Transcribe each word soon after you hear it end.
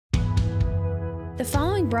The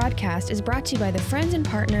following broadcast is brought to you by the friends and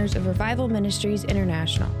partners of Revival Ministries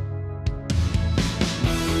International.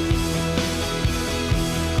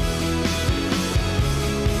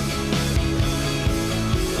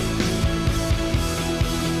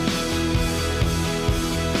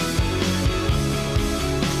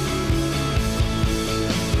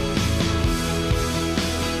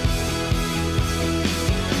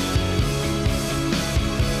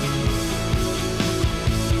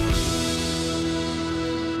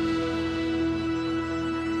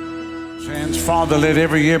 Father, let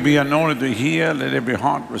every ear be anointed to hear, let every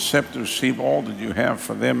heart receptive receive all that you have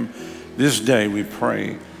for them this day, we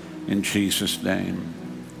pray in Jesus' name.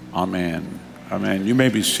 Amen. Amen. You may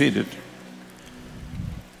be seated.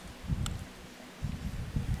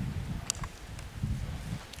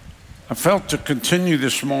 I felt to continue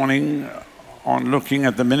this morning on looking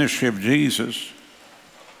at the ministry of Jesus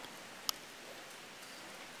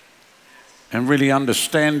and really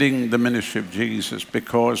understanding the ministry of Jesus,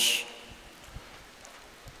 because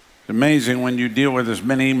amazing when you deal with as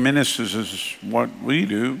many ministers as what we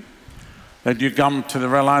do, that you come to the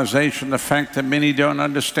realization, the fact that many don't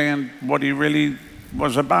understand what he really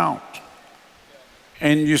was about.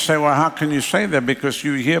 And you say, well, how can you say that? Because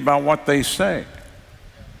you hear about what they say.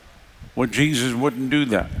 Well, Jesus wouldn't do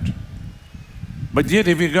that. But yet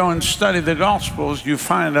if you go and study the Gospels, you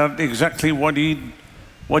find out exactly what he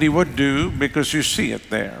would do, because you see it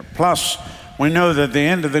there. Plus, we know that the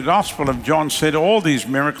end of the Gospel of John said all these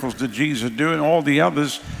miracles that Jesus did and all the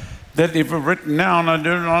others, that if were written down, I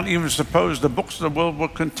do not even suppose the books of the world will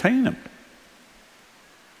contain them.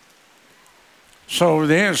 So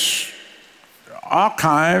there's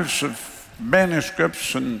archives of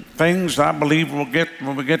manuscripts and things I believe we'll get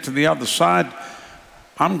when we get to the other side.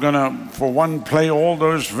 I'm going to, for one, play all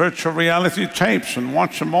those virtual reality tapes and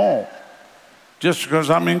watch them all, just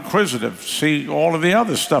because I'm inquisitive, see all of the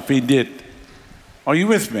other stuff he did. Are you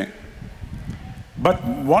with me? But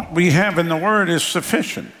what we have in the Word is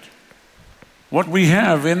sufficient. What we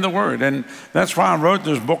have in the Word. And that's why I wrote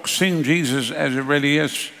this book, Seeing Jesus as It Really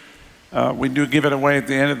Is. We do give it away at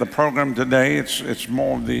the end of the program today. It's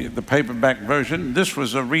more the paperback version. This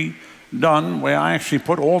was a redone where I actually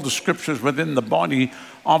put all the scriptures within the body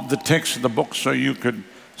of the text of the book so you could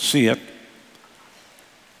see it.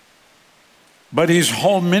 But his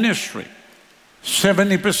whole ministry,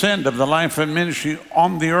 70% of the life and ministry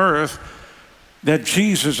on the earth that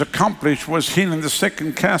Jesus accomplished was healing the sick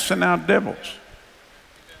and casting out devils.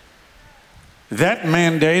 That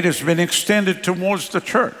mandate has been extended towards the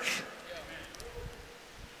church,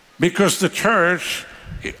 because the church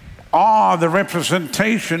are the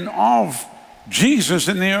representation of Jesus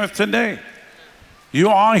in the earth today. You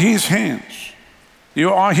are his hands, you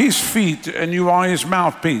are his feet, and you are his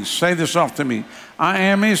mouthpiece. Say this after me. I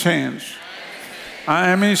am his hands, I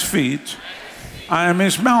am his feet, I am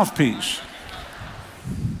his mouthpiece.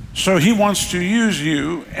 So he wants to use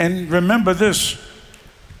you. And remember this,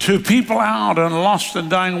 to people out in a lost and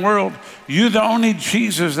dying world, you're the only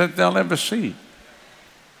Jesus that they'll ever see.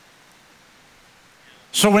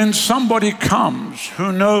 So when somebody comes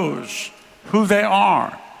who knows who they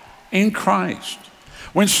are in Christ,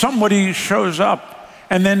 when somebody shows up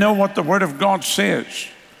and they know what the Word of God says,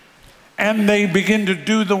 and they begin to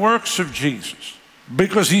do the works of Jesus,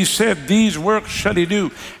 because he said, these works shall he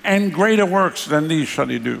do, and greater works than these shall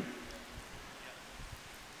he do.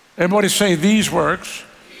 Everybody say, these works.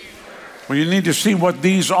 Well, you need to see what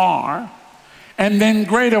these are, and then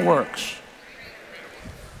greater works.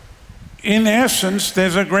 In essence,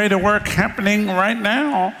 there's a greater work happening right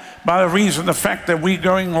now by the reason of the fact that we're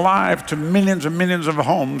going live to millions and millions of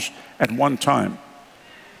homes at one time.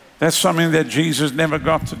 That's something that Jesus never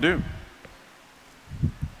got to do.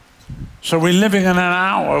 So we're living in an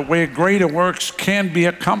hour where greater works can be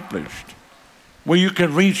accomplished, where you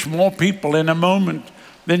can reach more people in a moment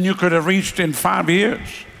than you could have reached in 5 years.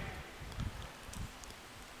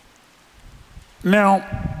 Now,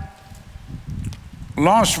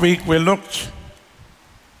 last week we looked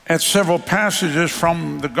at several passages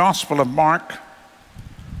from the Gospel of Mark,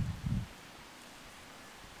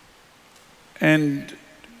 and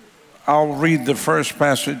I'll read the first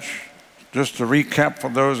passage just to recap for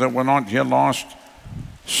those that were not here last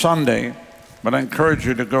Sunday, but I encourage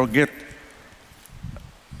you to go get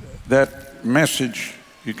that message.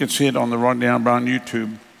 You can see it on the Rodney Howard-Browne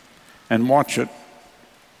YouTube and watch it.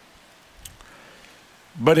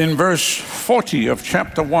 But in verse 40 of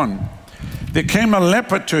chapter 1, there came a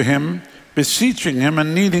leper to him, beseeching him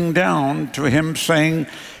and kneeling down to him, saying,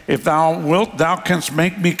 if thou wilt, thou canst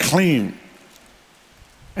make me clean.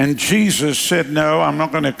 And Jesus said, no, I'm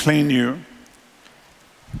not going to clean you.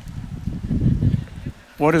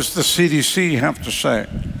 What does the CDC have to say?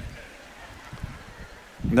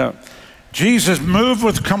 No. Jesus moved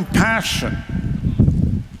with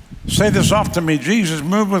compassion. Say this after me. Jesus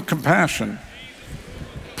moved with compassion.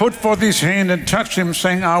 Put forth his hand and touched him,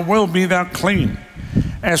 saying, I will be thou clean.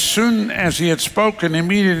 As soon as he had spoken,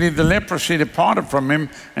 immediately the leprosy departed from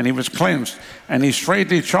him, and he was cleansed. And he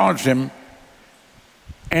straightly charged him,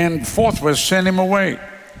 and forthwith sent him away.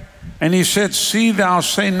 And he said, see thou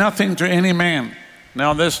say nothing to any man.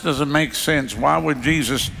 Now this doesn't make sense. Why would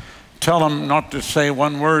Jesus tell him not to say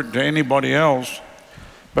one word to anybody else?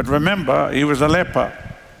 But remember, he was a leper,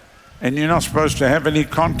 and you're not supposed to have any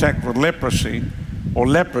contact with leprosy or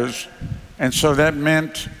lepers, and so that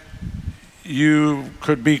meant you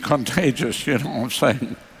could be contagious, you know what I'm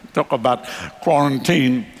saying? Talk about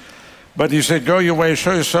quarantine. But he said, go your way,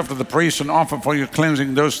 show yourself to the priest, and offer for your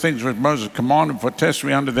cleansing those things which Moses commanded for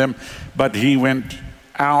testimony unto them. But he went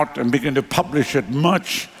out and began to publish it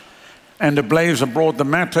much, and to blaze abroad the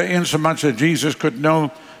matter, insomuch that Jesus could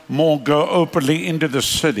no more go openly into the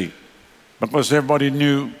city, because everybody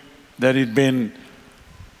knew that he'd been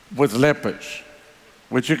with lepers,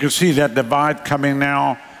 which you can see that divide coming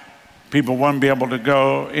now. People won't be able to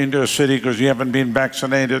go into a city because you haven't been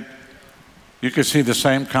vaccinated. You can see the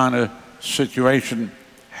same kind of situation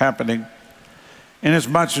happening.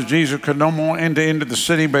 Inasmuch as Jesus could no more enter into the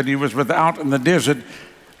city, but he was without in the desert,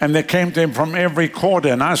 and they came to him from every quarter.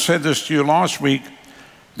 And I said this to you last week,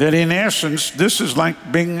 that in essence, this is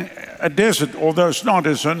like being a desert, although it's not.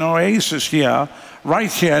 It's an oasis here,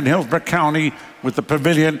 right here in Hillsborough County, with the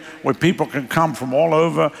pavilion where people can come from all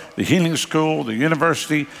over, the healing school, the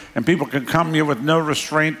university, and people can come here with no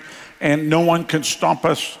restraint, and no one can stop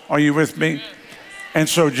us. Are you with me? And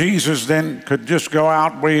so Jesus then could just go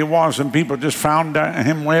out where he was, and people just found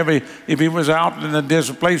him wherever. If he was out in a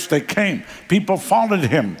desert place, they came. People followed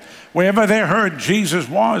him. Wherever they heard Jesus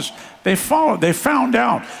was, they followed. They found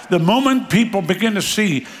out. The moment people begin to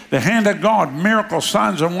see the hand of God, miracles,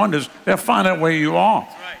 signs, and wonders, they'll find out where you are.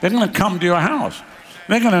 They're going to come to your house.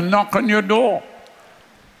 They're going to knock on your door.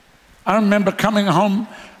 I remember coming home.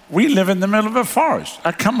 We live in the middle of a forest.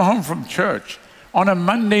 I come home from church on a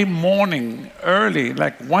Monday morning, early,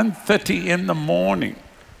 like 1:30 in the morning.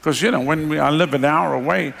 Because, you know, I live an hour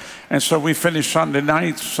away, and so we finish Sunday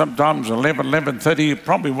nights, sometimes 11:30. It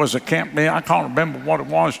probably was a camp meeting. I can't remember what it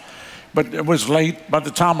was, but it was late by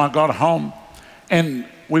the time I got home. And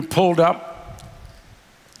we pulled up,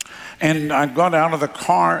 and I got out of the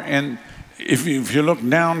car, and if you look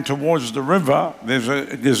down towards the river, there's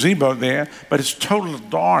a gazebo there, but it's totally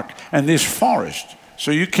dark, and there's forest. So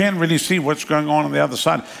you can't really see what's going on the other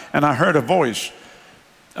side. And I heard a voice,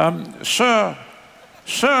 sir.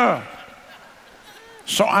 So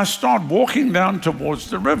I started walking down towards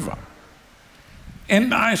the river.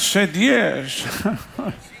 And I said, yes.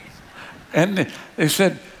 And they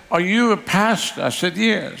said, are you a pastor? I said,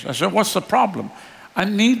 yes. I said, what's the problem? I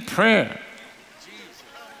need prayer.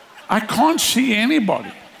 I can't see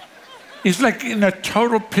anybody. It's like in a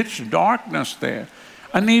total pitch darkness there.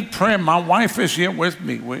 I need prayer. My wife is here with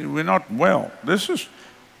me. We're not well.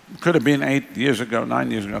 Could have been 8 years ago,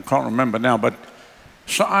 9 years ago. I can't remember now. But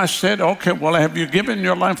so I said, okay, well, have you given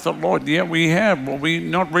your life to the Lord? Yeah, we have. Well, we're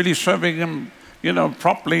not really serving him, you know,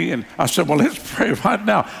 properly. And I said, well, let's pray right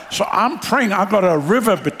now. So I'm praying. I've got a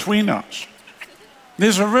river between us.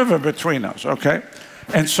 There's a river between us, okay?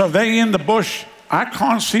 And so they in the bush. I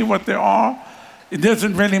can't see what they are. It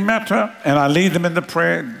doesn't really matter. And I lead them in the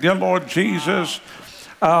prayer. Dear Lord Jesus,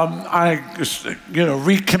 I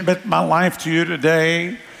recommit my life to you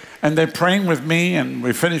today. And they're praying with me, and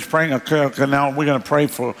we finished praying. Okay, now we're going to pray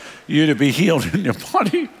for you to be healed in your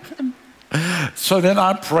body. So then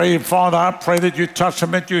I prayed, Father, I pray that you touch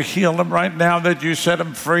them, that you heal them right now, that you set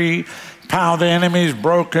them free. Power of the enemy is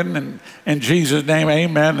broken, and in Jesus' name,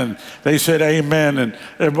 amen. And they said amen, and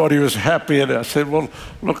everybody was happy. And I said, well,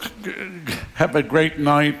 look, have a great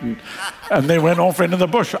night. And they went off into the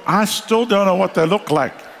bush. I still don't know what they look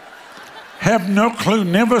like. Have no clue,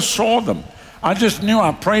 never saw them. I just knew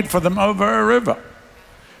I prayed for them over a river.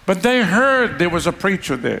 But they heard there was a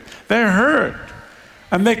preacher there. They heard,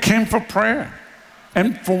 and they came for prayer.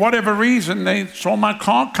 And for whatever reason, they saw my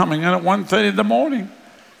car coming in at 1:30 in the morning.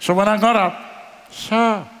 So when I got up,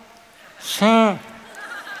 sir.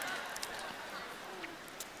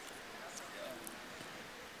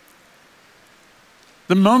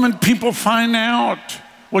 The moment people find out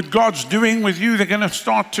what God's doing with you, they're going to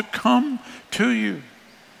start to come to you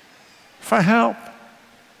for help.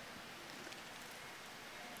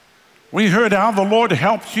 We heard how the Lord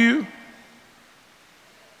helped you.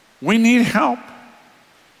 We need help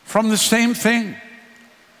from the same thing.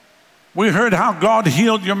 We heard how God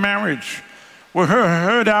healed your marriage. We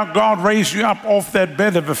heard how God raised you up off that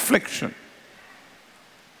bed of affliction.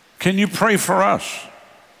 Can you pray for us?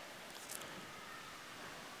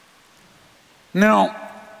 Now,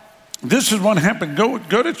 this is what happened. Go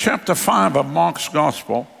to chapter 5 of Mark's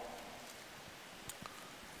Gospel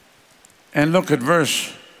and look at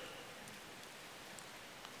verse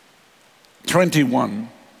 21.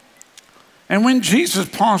 And when Jesus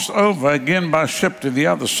passed over again by ship to the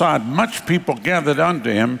other side, much people gathered unto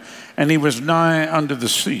him, and he was nigh unto the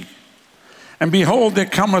sea. And behold, there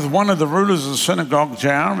cometh one of the rulers of the synagogue,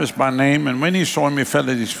 Jairus by name, and when he saw him, he fell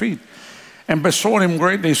at his feet, and besought him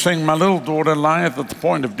greatly, saying, My little daughter lieth at the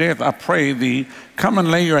point of death. I pray thee, come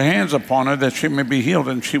and lay your hands upon her, that she may be healed,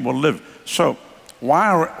 and she will live. So,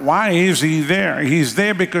 why is he there? He's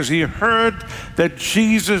there because he heard that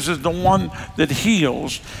Jesus is the one that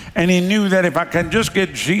heals, and he knew that if I can just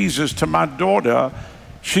get Jesus to my daughter,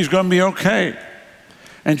 she's going to be okay.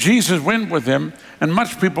 And Jesus went with him, and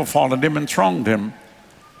much people followed him and thronged him.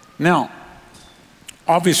 Now,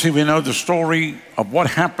 obviously we know the story of what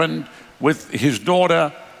happened with his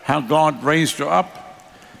daughter, how God raised her up.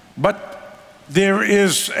 But there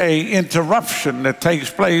is an interruption that takes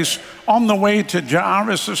place on the way to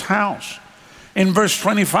Jairus' house. In verse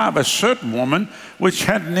 25, a certain woman which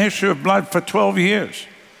had an issue of blood for 12 years.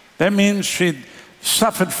 That means she'd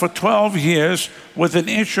suffered for 12 years with an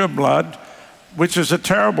issue of blood, which is a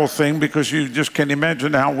terrible thing because you just can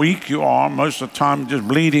imagine how weak you are most of the time, just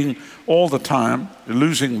bleeding all the time,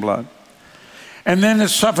 losing blood. And then it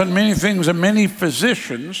suffered many things and many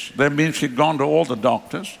physicians. That means she'd gone to all the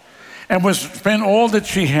doctors and was spent all that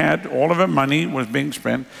she had, all of her money was being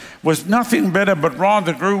spent, was nothing better but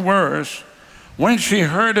rather grew worse. When she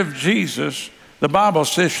heard of Jesus, the Bible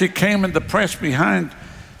says she came in the press behind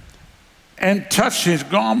and touched his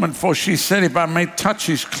garment, for she said, if I may touch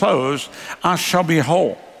his clothes, I shall be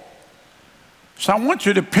whole. So I want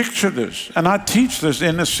you to picture this, and I teach this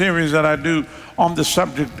in a series that I do on the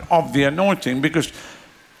subject of the anointing, because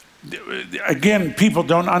again, people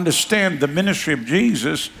don't understand the ministry of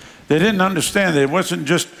Jesus. They didn't understand that it wasn't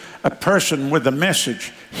just a person with a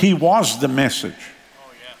message. He was the message.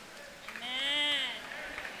 Oh, yeah.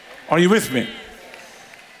 Are you with me?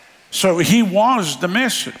 So he was the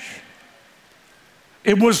message.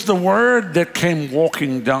 It was the word that came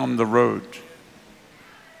walking down the road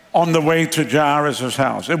on the way to Jairus'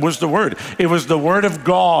 house. It was the word. It was the word of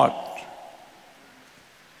God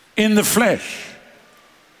in the flesh.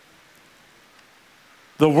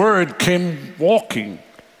 The word came walking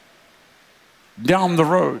down the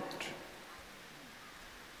road.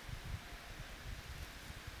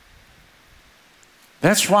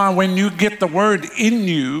 That's why when you get the word in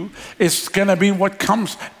you, it's going to be what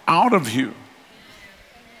comes out of you.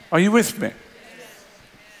 Are you with me?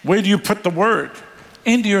 Where do you put the word?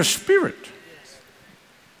 Into your spirit.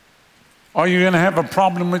 Are you going to have a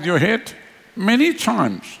problem with your head? Many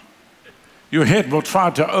times. Your head will try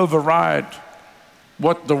to override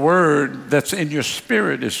what the word that's in your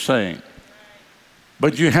spirit is saying.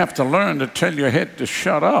 But you have to learn to tell your head to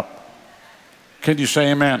shut up. Can you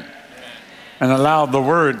say amen? And allow the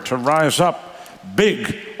word to rise up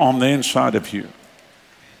big on the inside of you.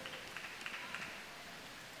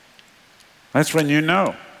 That's when you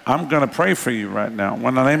know, I'm going to pray for you right now.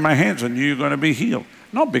 When I lay my hands on you, you're going to be healed.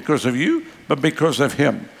 Not because of you, but because of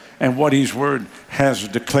him and what his word has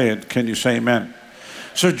declared. Can you say amen?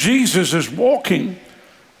 So Jesus is walking,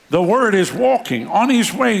 the word is walking on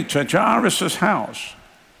his way to Jairus' house.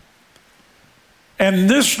 And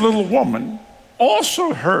this little woman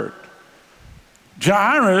also heard.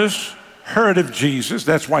 Jairus heard of Jesus.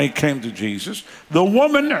 That's why he came to Jesus. The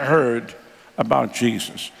woman heard about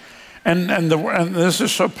Jesus. And this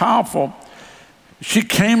is so powerful. She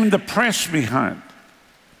came in the press behind.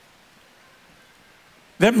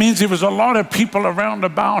 That means there was a lot of people around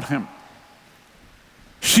about him.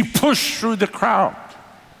 She pushed through the crowd.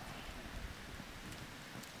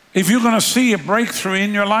 If you're going to see a breakthrough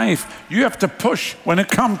in your life, you have to push. When it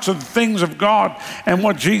comes to the things of God and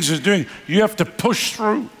what Jesus is doing, you have to push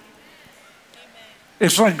through. Amen.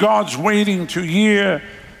 It's like God's waiting to hear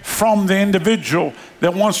from the individual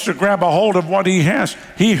that wants to grab a hold of what he has.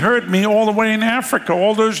 He heard me all the way in Africa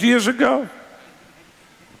all those years ago.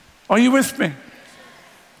 Are you with me?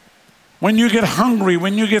 When you get hungry,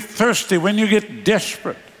 when you get thirsty, when you get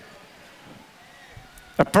desperate.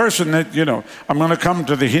 A person that, you know, I'm going to come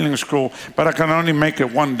to the healing school, but I can only make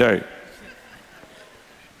it one day.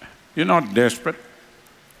 You're not desperate.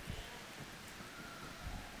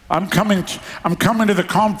 I'm coming to the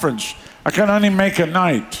conference. I can only make a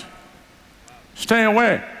night. Stay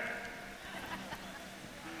away.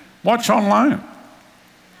 Watch online.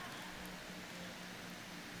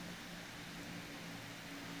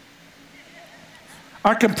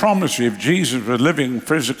 I can promise you, if Jesus was living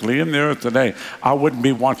physically in the earth today, I wouldn't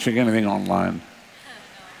be watching anything online.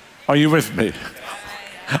 Are you with me?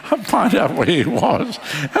 I'd find out where he was,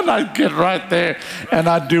 and I'd get right there, and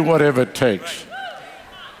I'd do whatever it takes.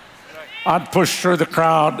 I'd push through the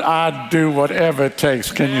crowd. I'd do whatever it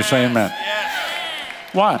takes. Can you say amen?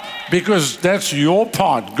 Why? Because that's your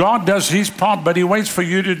part. God does his part, but he waits for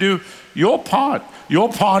you to do your part. Your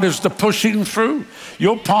part is the pushing through.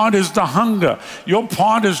 Your part is the hunger. Your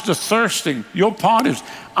part is the thirsting. Your part is,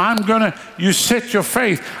 you set your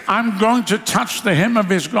faith. I'm going to touch the hem of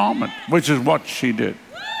his garment, which is what she did.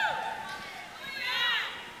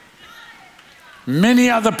 Many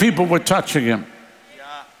other people were touching him,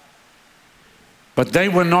 but they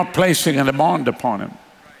were not placing a demand upon him.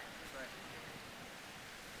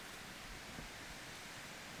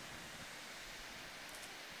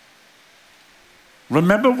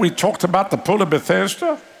 Remember we talked about the pool of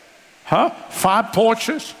Bethesda? 5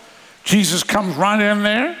 porches. Jesus comes right in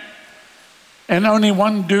there, and only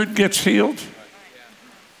one dude gets healed.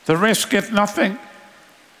 The rest get nothing.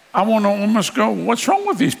 I want to almost go, what's wrong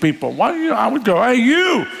with these people? I would go, hey,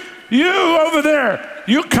 you over there,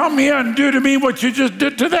 you come here and do to me what you just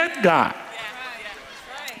did to that guy.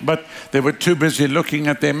 But they were too busy looking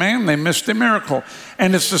at their man, they missed the miracle.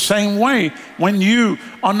 And it's the same way. When you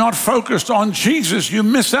are not focused on Jesus, you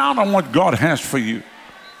miss out on what God has for you.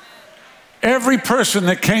 Every person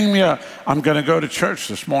that came here, I'm going to go to church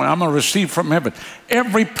this morning, I'm going to receive from heaven.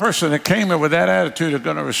 Every person that came here with that attitude is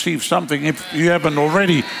going to receive something. If you haven't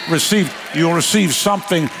already received, you'll receive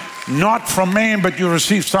something not from man, but you'll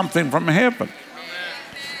receive something from heaven.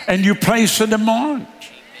 And you place a demand.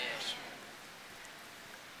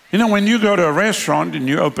 You know, when you go to a restaurant and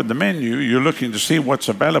you open the menu, you're looking to see what's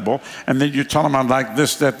available, and then you tell them, I'd like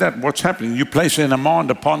this, that, what's happening? You place a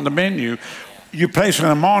demand upon the menu. You place a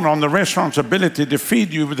demand on the restaurant's ability to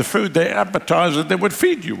feed you with the food they advertise that they would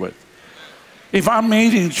feed you with. If I'm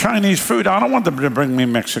eating Chinese food, I don't want them to bring me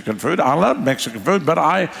Mexican food. I love Mexican food, but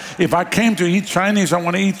if I came to eat Chinese, I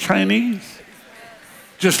want to eat Chinese.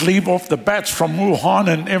 Just leave off the bats from Wuhan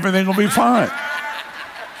and everything will be fine.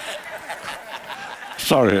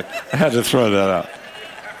 Sorry, I had to throw that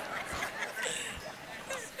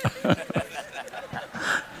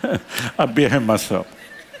out. I behave myself.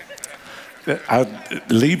 I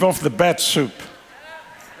leave off the bat soup.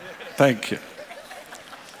 Thank you.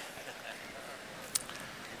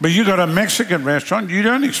 But you go to a Mexican restaurant, you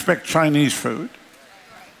don't expect Chinese food.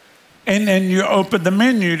 And then you open the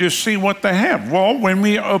menu to see what they have. Well, when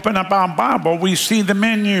we open up our Bible, we see the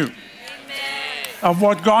menu of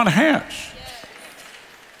what God has.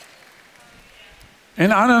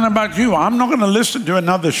 And I don't know about you, I'm not going to listen to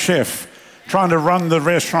another chef trying to run the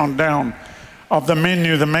restaurant down of the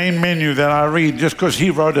menu, the main menu that I read, just because he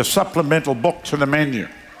wrote a supplemental book to the menu.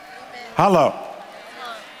 Hello.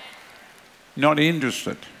 Not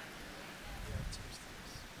interested.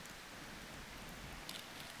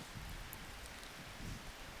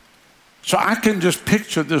 So I can just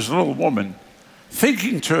picture this little woman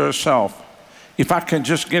thinking to herself, if I can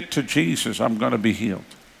just get to Jesus, I'm going to be healed.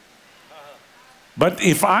 But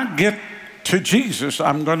if I get to Jesus,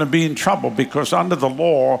 I'm going to be in trouble, because under the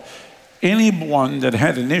law, anyone that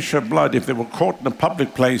had an issue of blood, if they were caught in a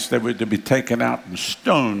public place, they were to be taken out and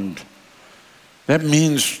stoned. That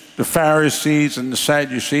means the Pharisees and the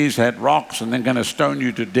Sadducees had rocks and they're going to stone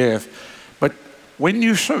you to death. But when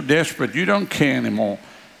you're so desperate, you don't care anymore.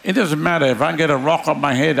 It doesn't matter. If I get a rock on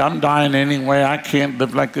my head, I'm dying anyway. I can't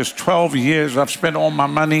live like this. 12 years, I've spent all my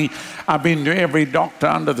money. I've been to every doctor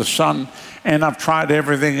under the sun, and I've tried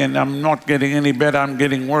everything, and I'm not getting any better. I'm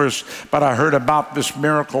getting worse. But I heard about this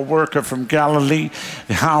miracle worker from Galilee,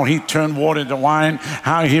 how he turned water into wine,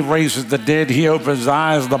 how he raises the dead, he opens the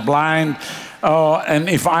eyes of the blind. And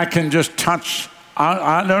if I can just touch,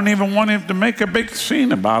 I don't even want him to make a big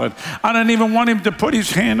scene about it. I don't even want him to put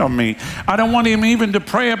his hand on me. I don't want him even to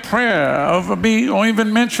pray a prayer over me or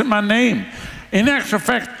even mention my name. In actual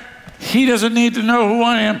fact, he doesn't need to know who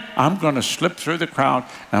I am. I'm going to slip through the crowd,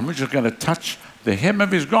 and I'm just going to touch the hem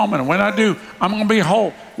of his garment. And when I do, I'm going to be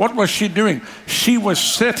whole. What was she doing? She was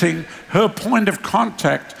setting her point of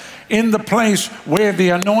contact in the place where the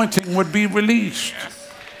anointing would be released.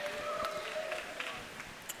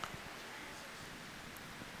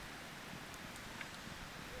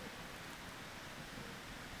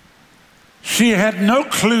 She had no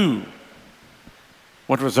clue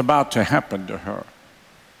what was about to happen to her.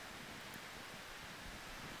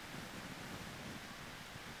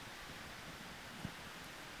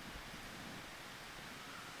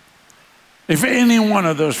 If any one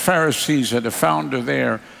of those Pharisees had found her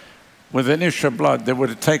there with an issue of blood, they would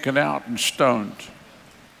have taken out and stoned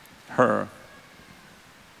her.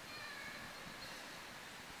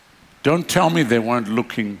 Don't tell me they weren't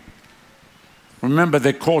looking. Remember,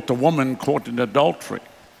 they caught the woman caught in adultery.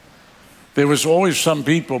 There was always some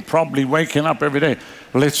people probably waking up every day.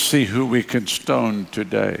 Let's see who we can stone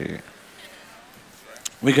today.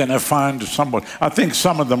 We're going to find somebody. I think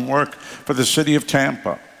some of them work for the city of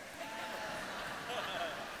Tampa.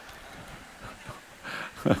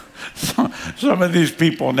 Some of these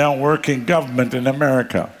people now work in government in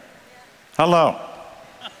America. Hello.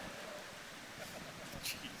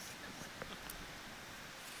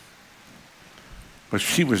 But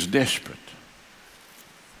she was desperate.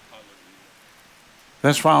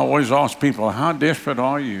 That's why I always ask people, how desperate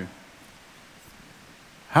are you?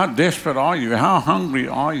 How desperate are you? How hungry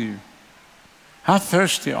are you? How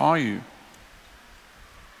thirsty are you?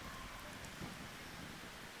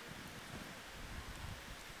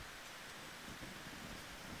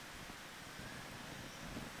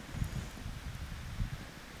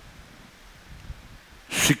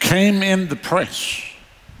 She came in the press.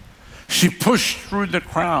 She pushed through the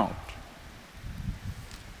crowd.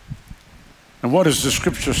 And what does the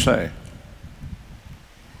scripture say?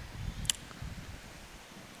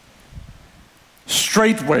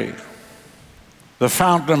 Straightway, the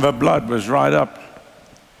fountain of her blood was dried up.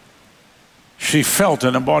 She felt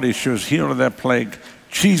in her body she was healed of that plague.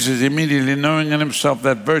 Jesus, immediately knowing in himself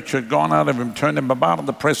that virtue had gone out of him, turned him about in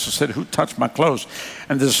the press and said, who touched my clothes?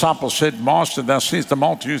 And the disciples said, Master, thou seest the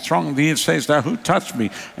multitude thronging thee, and sayest thou, who touched me?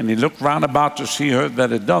 And he looked round about to see her that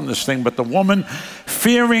had done this thing. But the woman,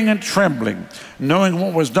 fearing and trembling, knowing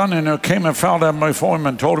what was done in her, came and fell down before him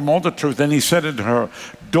and told him all the truth. And he said unto her,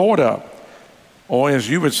 daughter, or as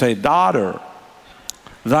you would say, daughter,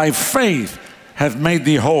 thy faith hath made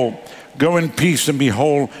thee whole. Go in peace and be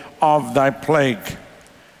whole of thy plague.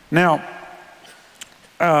 Now,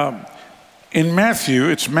 in Matthew,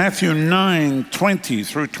 it's Matthew 9:20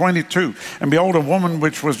 through 22. And behold, a woman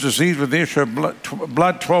which was diseased with the issue of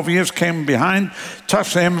blood 12 years came behind,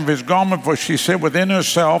 touched the hem of his garment, for she said within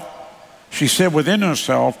herself,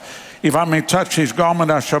 if I may touch his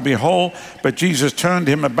garment, I shall be whole. But Jesus turned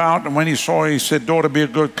him about, and when he saw her, he said, daughter, be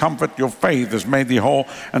of good comfort, your faith has made thee whole.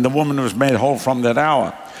 And the woman was made whole from that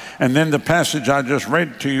hour. And then the passage I just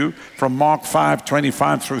read to you from Mark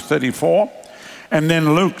 5:25 through 34. And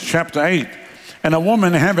then Luke chapter 8. And a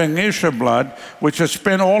woman having issue of blood, which had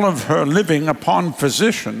spent all of her living upon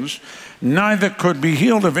physicians, neither could be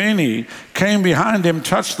healed of any, came behind him,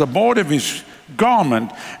 touched the border of his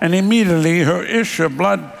garment, and immediately her issue of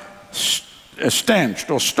blood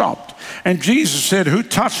stanched or stopped. And Jesus said, who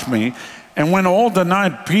touched me? And when all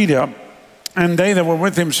denied, Peter and they that were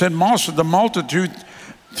with him said, Master, the multitude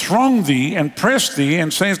throng thee and press thee,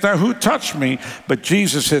 and sayest thou, who touched me? But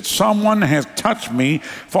Jesus said, someone has touched me,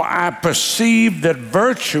 for I perceive that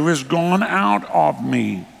virtue is gone out of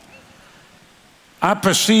me. I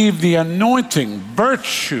perceive the anointing,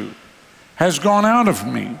 virtue has gone out of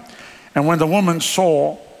me. And when the woman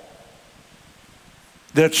saw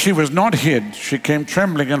that she was not hid, she came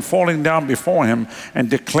trembling and falling down before him, and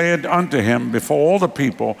declared unto him before all the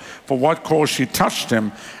people for what cause she touched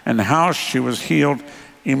him, and how she was healed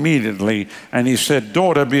immediately. And he said,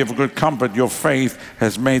 daughter, be of good comfort, your faith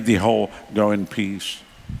has made thee whole. Go in peace.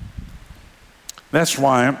 That's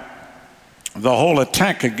why the whole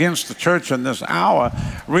attack against the church in this hour,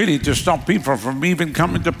 really to stop people from even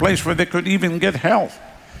coming to a place where they could even get help.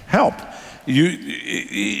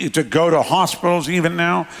 To go to hospitals even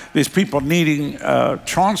now, there's people needing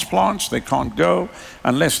transplants. They can't go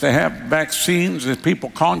unless they have vaccines. There's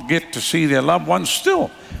people can't get to see their loved ones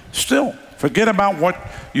still. Forget about what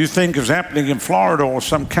you think is happening in Florida or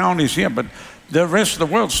some counties here, but the rest of the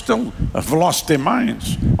world still have lost their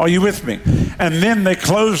minds. Are you with me? And then they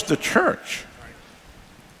closed the church.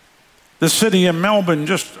 The city of Melbourne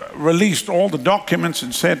just released all the documents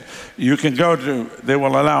and said you can go to, they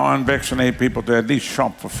will allow unvaccinated people to at least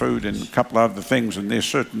shop for food and a couple of other things, and there's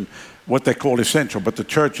certain what they call essential, but the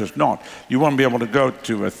church is not. You won't be able to go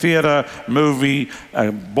to a theater, movie,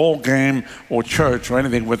 a ball game, or church or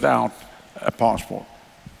anything without a passport.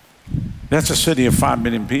 That's a city of 5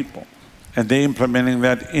 million people. And they're implementing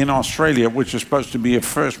that in Australia, which is supposed to be a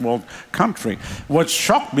first world country. What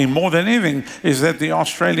shocked me more than anything is that the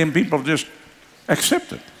Australian people just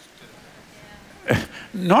accept it.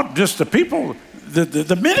 Not just the people,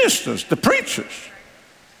 the ministers, the preachers.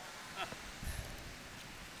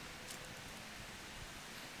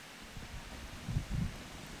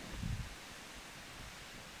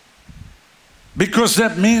 Because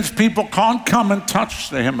that means people can't come and touch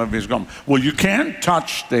the hem of his garment. Well, you can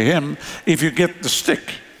touch the hem if you get the stick.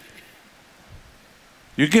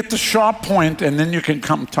 You get the sharp point, and then you can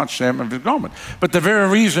come touch the hem of his garment. But the very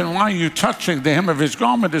reason why you're touching the hem of his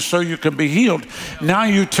garment is so you can be healed. Now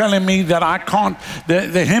you're telling me that I can't,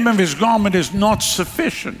 the hem of his garment is not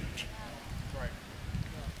sufficient.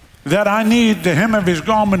 That I need the hem of his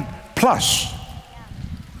garment plus.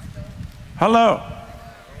 Hello.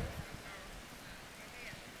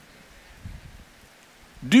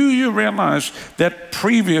 Do you realize that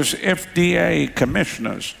previous FDA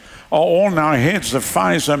commissioners are all now heads of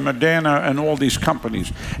Pfizer, Moderna, and all these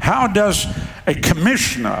companies? How does a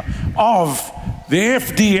commissioner of the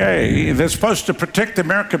FDA that's supposed to protect the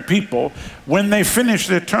American people, when they finish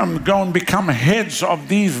their term, go and become heads of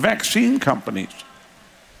these vaccine companies?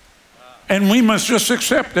 And we must just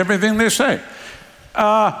accept everything they say.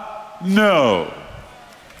 No.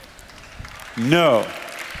 No.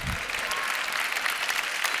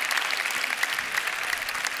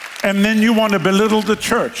 And then you want to belittle the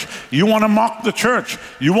church. You want to mock the church.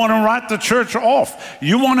 You want to write the church off.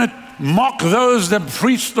 You want to mock those that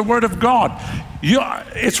preach the word of God.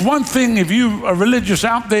 It's one thing if you are religious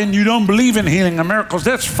out there and you don't believe in healing and miracles.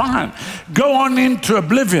 That's fine. Go on into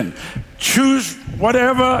oblivion. Choose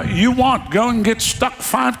whatever you want. Go and get stuck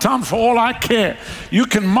 5 times for all I care. You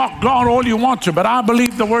can mock God all you want to, but I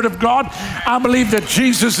believe the word of God. I believe that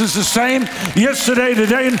Jesus is the same yesterday,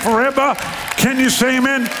 today, and forever. Can you say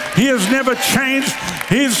amen? He has never changed.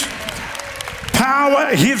 His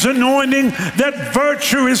power, his anointing, that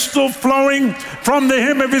virtue is still flowing from the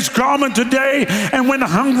hem of his garment today. And when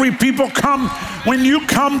hungry people come, when you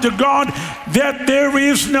come to God, that there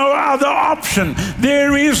is no other option.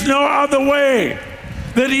 There is no other way.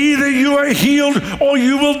 That either you are healed or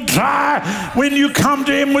you will die. When you come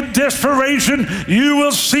to him with desperation, you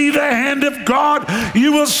will see the hand of God.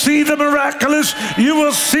 You will see the miraculous. You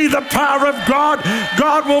will see the power of God.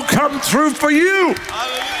 God will come through for you.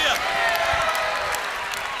 Hallelujah.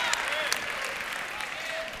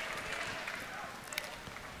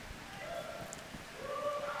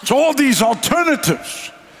 So all these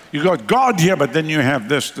alternatives. You got God here, but then you have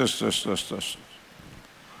this.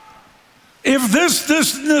 If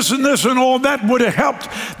this, and all that would have helped,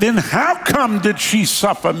 then how come did she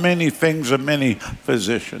suffer many things and many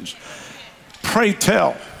physicians? Pray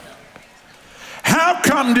tell. How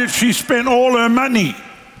come did she spend all her money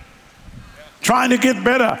trying to get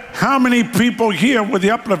better? How many people here with the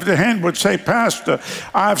uplifted hand would say, Pastor,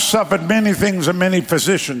 I've suffered many things and many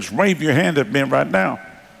physicians? Wave your hand at me right now.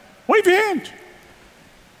 Wave your hand.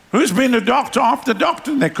 Who's been a doctor after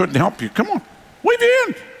doctor and they couldn't help you? Come on. Wave your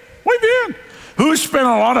hand. Wave your hand. Who spent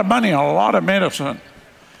a lot of money on a lot of medicine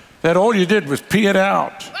that all you did was pee it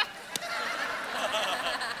out?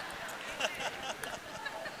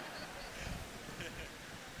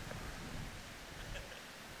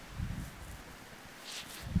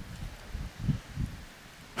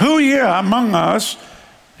 Who here among us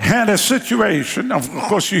had a situation, of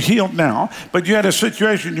course you're healed now, but you had a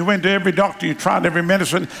situation, you went to every doctor, you tried every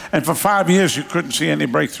medicine, and for 5 years you couldn't see any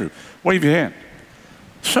breakthrough? Wave your hand.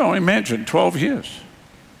 So imagine 12 years.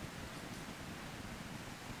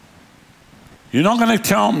 You're not going to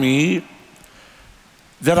tell me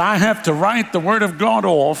that I have to write the Word of God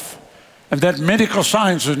off and that medical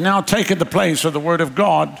science has now taken the place of the Word of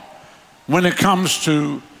God when it comes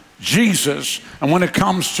to Jesus and when it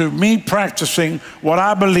comes to me practicing what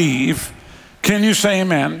I believe. Can you say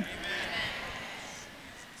amen? Amen.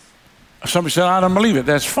 Somebody said, I don't believe it.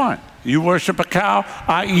 That's fine. You worship a cow,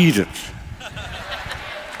 I eat it.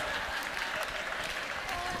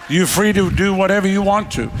 You're free to do whatever you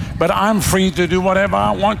want to, but I'm free to do whatever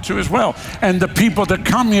I want to as well. And the people that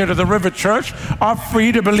come here to the River Church are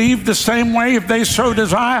free to believe the same way if they so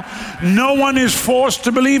desire. No one is forced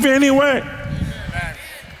to believe anyway.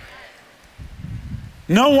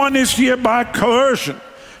 No one is here by coercion.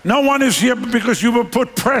 No one is here because you were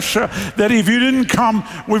put pressure that if you didn't come,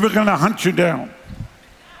 we were going to hunt you down.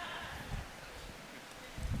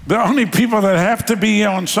 The only people that have to be here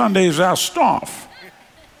on Sunday is our staff.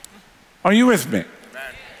 Are you with me?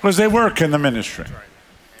 Because they work in the ministry.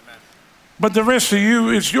 But the rest of you,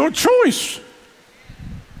 it's your choice.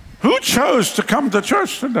 Who chose to come to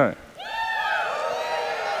church today?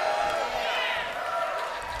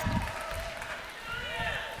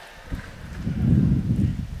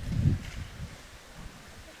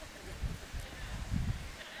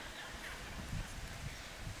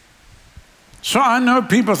 So I know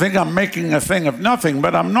people think I'm making a thing of nothing,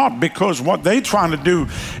 but I'm not, because what they're trying to do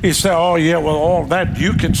is say, oh yeah, well, all that,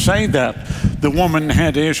 you can say that. the woman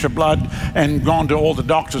had the issue of blood and gone to all the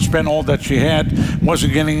doctors, spent all that she had,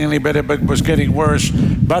 wasn't getting any better, but was getting worse.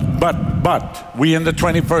 But, we in the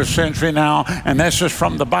 21st century now, and that's just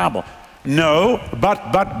from the Bible. No,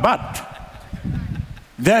 but.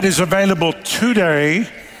 That is available today.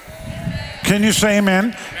 Can you say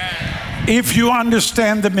amen? If you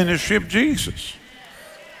understand the ministry of Jesus.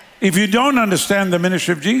 If you don't understand the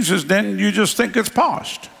ministry of Jesus, then you just think it's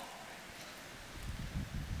past.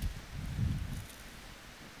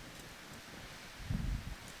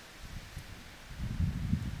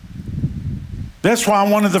 That's why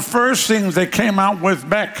one of the first things they came out with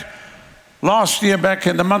back last year, back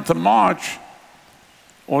in the month of March,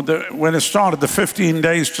 or when it started, the 15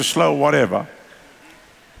 days to slow, whatever,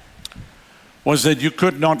 was that you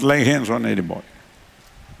could not lay hands on anybody.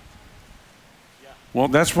 Well,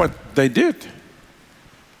 that's what they did.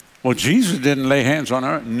 Well, Jesus didn't lay hands on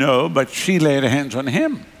her. No, but she laid hands on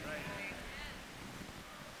him.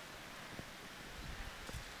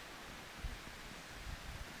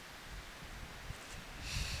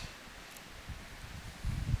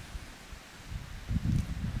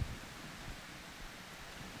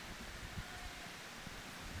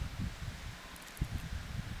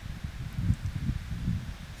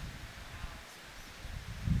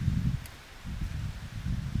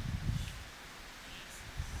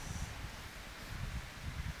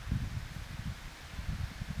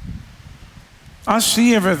 I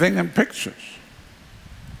see everything in pictures.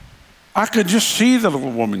 I could just see the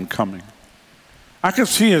little woman coming. I could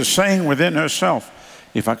see her saying within herself,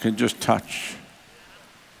 if I could just touch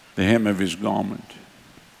the hem of his garment,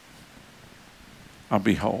 I'll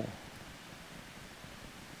be whole.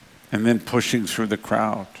 And then pushing through the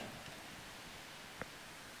crowd.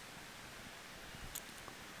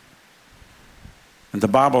 And the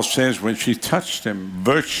Bible says when she touched him,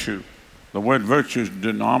 virtue, the word virtue is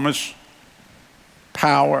dunamis,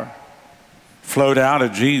 power flowed out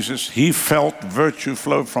of Jesus. He felt virtue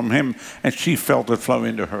flow from him, and she felt it flow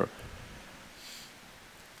into her.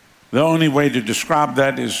 The only way to describe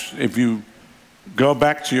that is if you go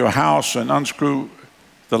back to your house and unscrew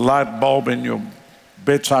the light bulb in your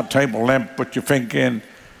bedside table lamp, put your finger in,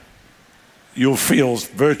 you'll feel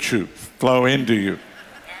virtue flow into you.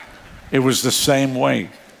 It was the same way.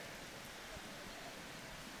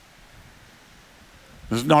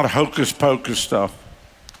 It's not hocus pocus stuff.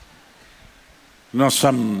 Not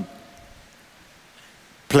some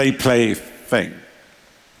play thing.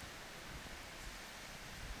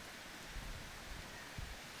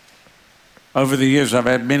 Over the years, I've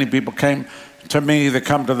had many people came to me, they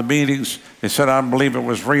come to the meetings, they said, I don't believe it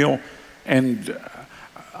was real. And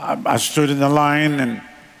I stood in the line and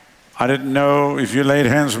I didn't know if you laid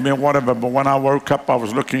hands on me or whatever, but when I woke up, I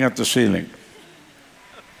was looking at the ceiling.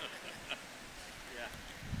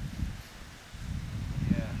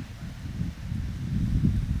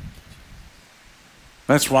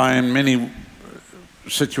 That's why in many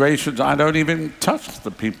situations, I don't even touch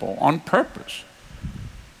the people on purpose.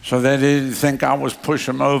 So they didn't think I was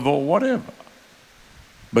pushing them over or whatever.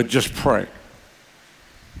 But just pray.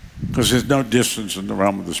 Because there's no distance in the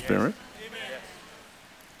realm of the Spirit.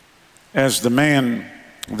 As the man,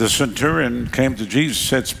 the centurion, came to Jesus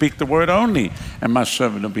and said, speak the word only, and my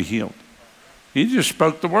servant will be healed. He just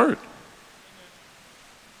spoke the word.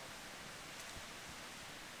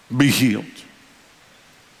 Be healed.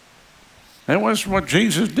 That was what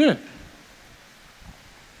Jesus did.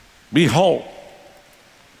 Be whole.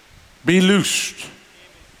 Be loosed.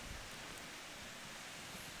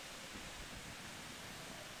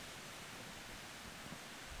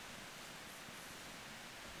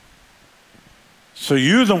 So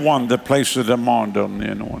you're the one that placed the demand on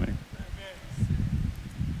the anointing.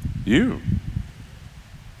 You.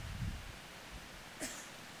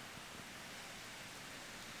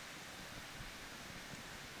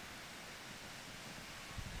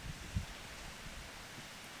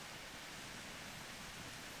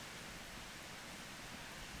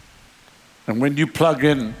 And when you plug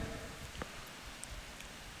in,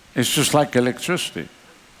 it's just like electricity.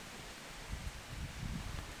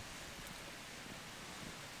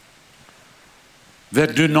 That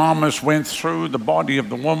dunamis went through the body of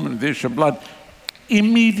the woman, the issue of blood,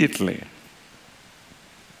 immediately.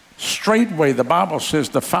 Straightway, the Bible says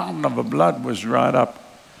the fountain of her blood was dried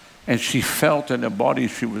up, and she felt in her body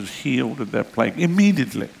she was healed of that plague.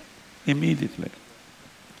 Immediately. Immediately.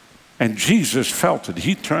 And Jesus felt it.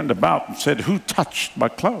 He turned about and said, who touched my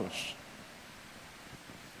clothes?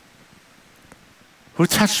 Who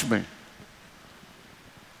touched me?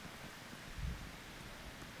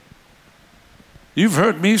 You've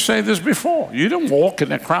heard me say this before. You don't walk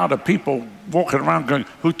in a crowd of people walking around going,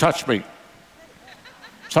 who touched me?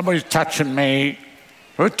 Somebody's touching me.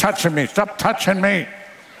 Who's touching me? Stop touching me.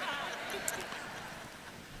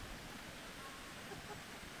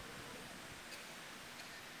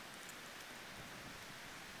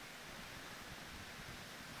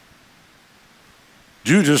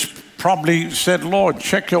 Judas probably said, Lord,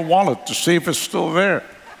 check your wallet to see if it's still there.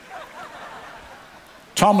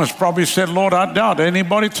 Thomas probably said, Lord, I doubt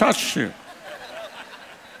anybody touched you.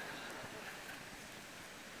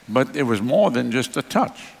 But it was more than just a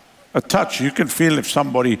touch. A touch, you can feel if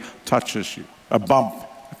somebody touches you. A bump,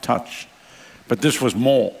 a touch. But this was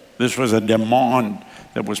more. This was a demand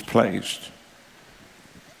that was placed.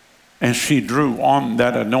 And she drew on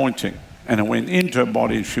that anointing. And it went into her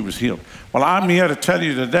body and she was healed. Well, I'm here to tell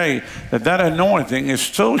you today that that anointing is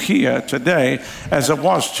still here today as it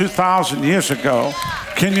was 2,000 years ago.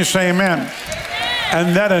 Can you say amen?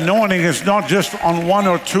 And that anointing is not just on 1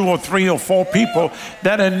 or 2 or 3 or 4 people.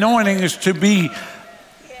 That anointing is to be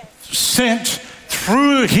sent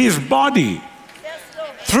through his body,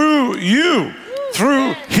 through you,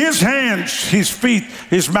 through his hands, his feet,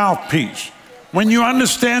 his mouthpiece. When you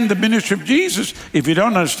understand the ministry of Jesus, if you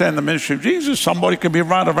don't understand the ministry of Jesus, somebody could be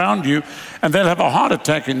right around you and they'll have a heart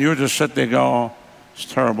attack and you'll just sit there and go, oh, it's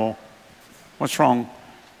terrible. What's wrong?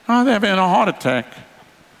 Oh, they're having a heart attack.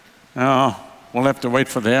 Oh, we'll have to wait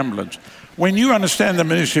for the ambulance. When you understand the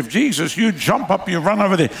ministry of Jesus, you jump up, you run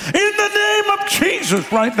over there. In the name of Jesus,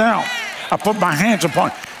 right now. I put my hands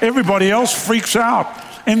upon it. Everybody else freaks out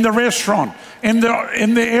in the restaurant, in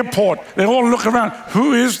the airport. They all look around.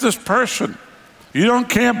 Who is this person? You don't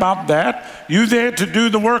care about that. You're there to do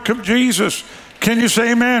the work of Jesus. Can you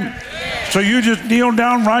say amen? Yeah. So you just kneel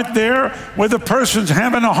down right there where the person's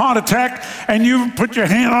having a heart attack and you put your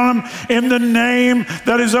hand on them. In the name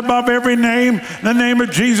that is above every name, the name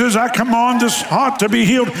of Jesus, I command this heart to be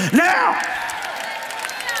healed now.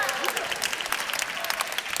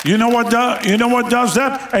 You know what does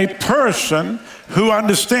that? A person who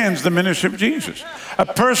understands the ministry of Jesus. A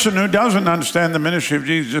person who doesn't understand the ministry of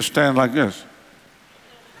Jesus just stands like this.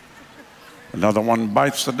 Another one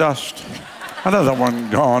bites the dust. Another one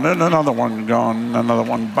gone, and another one gone. Another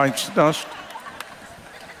one bites the dust.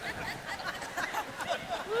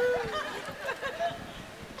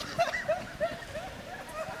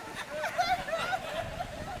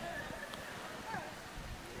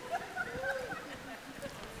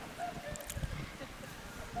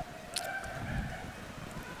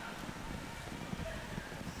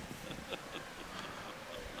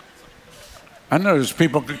 I notice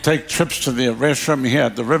people could take trips to the restroom here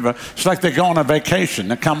at the river. It's like they go on a vacation.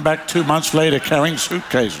 They come back 2 months later carrying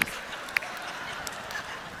suitcases.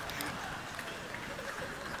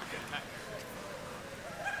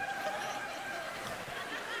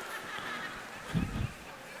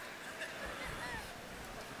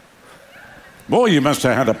 Boy, you must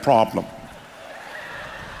have had a problem.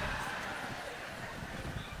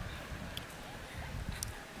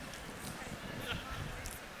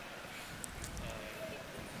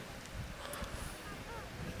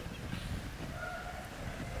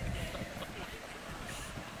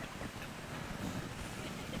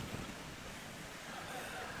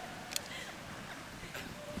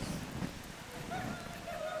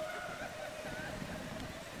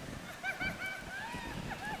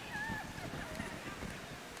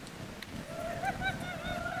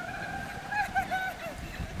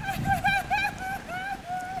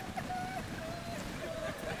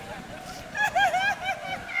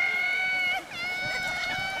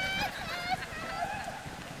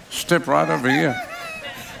 Step right over here.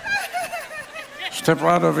 Step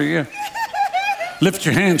right over here. Lift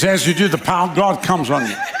your hands. As you do, the power of God comes on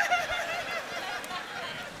you.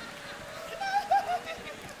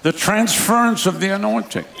 The transference of the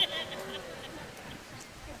anointing.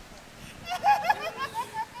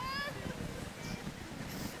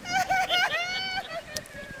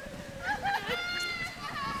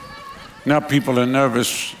 Now people are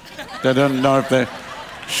nervous. They don't know if they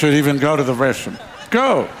should even go to the restroom.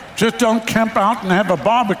 Go. Just don't camp out and have a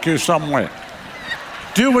barbecue somewhere.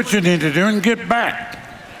 Do what you need to do and get back.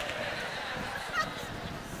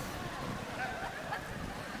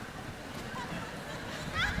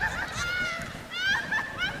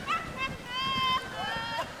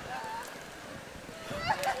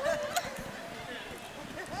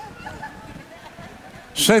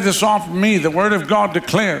 Say this off of me. The Word of God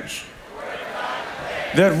declares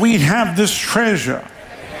that we have this treasure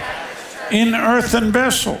in earthen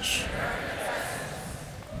vessels.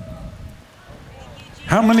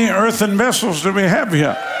 How many earthen vessels do we have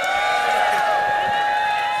here?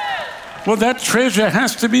 Well, that treasure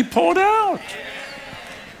has to be poured out.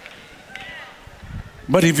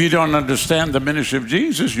 But if you don't understand the ministry of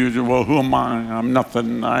Jesus, you say, well, who am I? I'm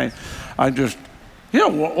nothing. I just,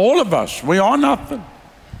 well, all of us, we are nothing.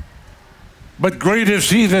 But greater is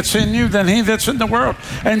he that's in you than he that's in the world.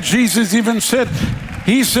 And Jesus even said,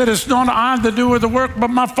 he said, it's not I that doeth the work, but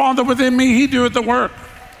my Father within me, he doeth the work.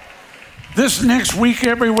 This next week,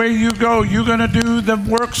 everywhere you go, you're going to do the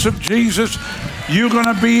works of Jesus. You're going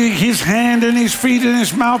to be his hand and his feet and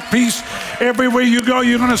his mouthpiece. Everywhere you go,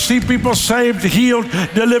 you're going to see people saved, healed,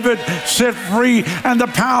 delivered, set free, and the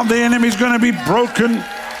power of the enemy is going to be broken.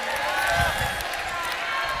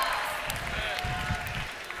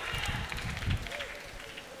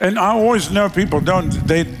 And I always know people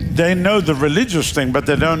they know the religious thing, but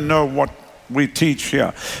they don't know what we teach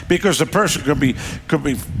here. Because the person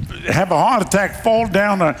could have a heart attack, fall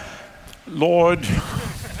down, Lord,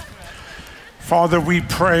 Father, we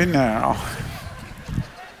pray now.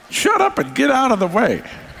 Shut up and get out of the way.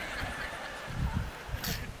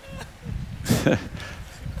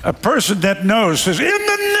 A person that knows says, in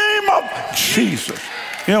the name of Jesus.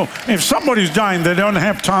 You know, if somebody's dying, they don't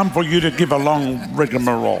have time for you to give a long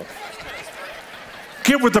rigmarole.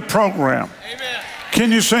 Get with the program. Amen.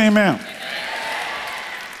 Can you say amen? Amen.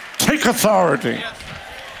 Take authority. Yes.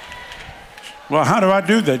 Well, how do I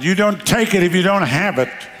do that? You don't take it if you don't have it.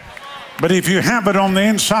 But if you have it on the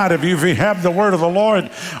inside of you, if you have the word of the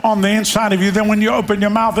Lord on the inside of you, then when you open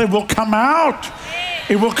your mouth, it will come out.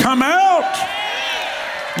 It will come out.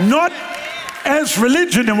 Not as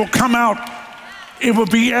religion, it will come out. It will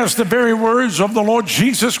be as the very words of the Lord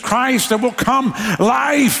Jesus Christ that will come.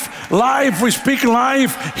 Life, life, we speak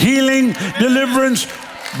life, healing, deliverance,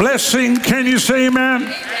 blessing. Can you say amen?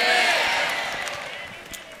 Amen.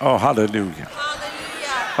 Oh, hallelujah.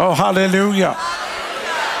 Hallelujah. Oh, hallelujah. Hallelujah.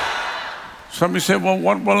 Somebody said, well,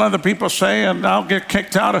 what will other people say and I'll get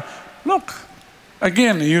kicked out of? Look,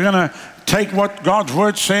 again, you're going to take what God's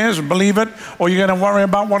word says and believe it, or you're going to worry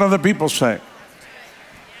about what other people say.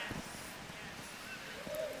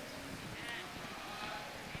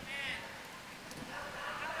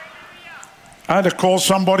 I had to call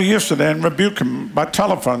somebody yesterday and rebuke him by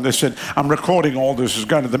telephone. They said, I'm recording all this, is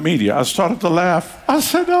going to the media. I started to laugh. I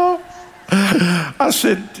said, oh. I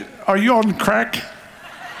said, are you on crack?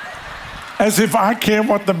 As if I care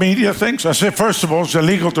what the media thinks. I said, first of all, it's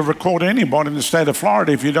illegal to record anybody in the state of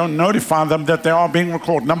Florida if you don't notify them that they are being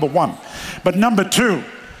recorded, number one. But number two,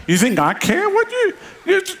 you think I care what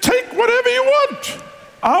you take whatever you want.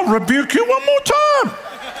 I'll rebuke you one more time.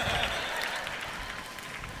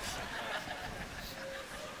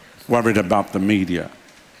 Worried about the media.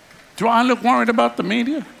 Do I look worried about the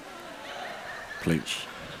media? Please.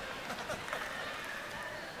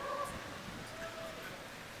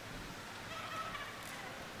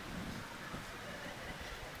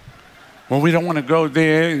 Well, we don't want to go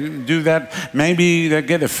there and do that. Maybe they'll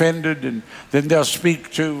get offended and then they'll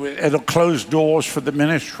speak to, it'll close doors for the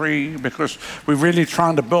ministry because we're really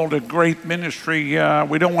trying to build a great ministry.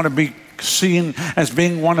 We don't want to be seen as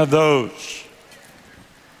being one of those.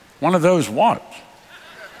 One of those what?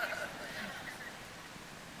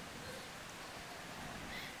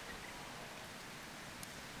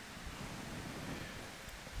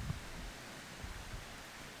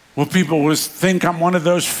 Well, people will think I'm one of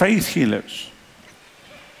those faith healers.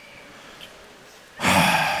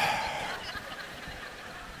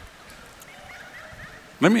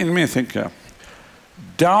 Let me think here.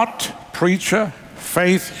 Doubt, preacher,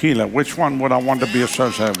 faith healer. Which one would I want to be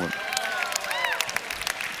associated with?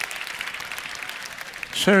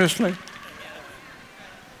 Seriously?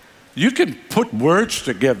 You can put words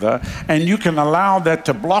together and you can allow that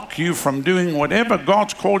to block you from doing whatever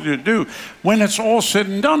God's called you to do. When it's all said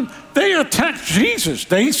and done, they attacked Jesus.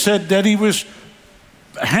 They said that he was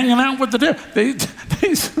hanging out with the devil.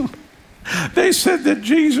 They said that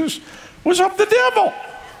Jesus was of the devil.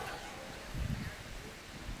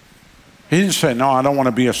 He didn't say, no, I don't want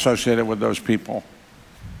to be associated with those people.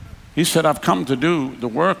 He said, I've come to do the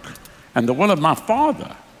work and the will of my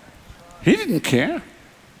Father. He didn't care.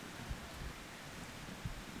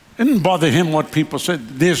 It didn't bother him what people said.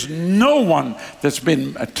 There's no one that's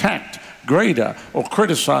been attacked greater or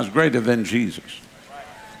criticized greater than Jesus.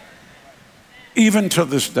 Even to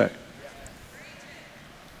this day.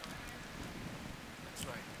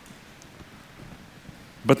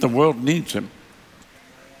 But the world needs him.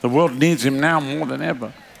 The world needs him now more than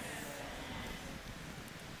ever.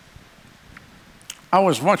 I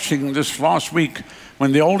was watching this last week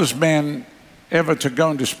when the oldest man ever to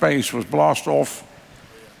go into space was blasted off,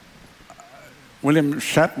 William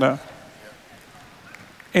Shatner.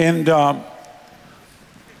 And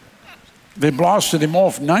they blasted him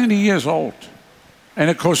off, 90 years old. And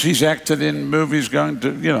of course, he's acted in movies going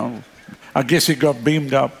to, you know, I guess he got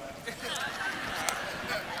beamed up.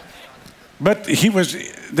 But he was,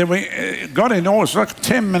 they got in all, it was like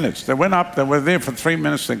 10 minutes. They went up, they were there for 3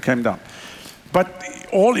 minutes, then came down. But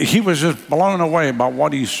he was just blown away by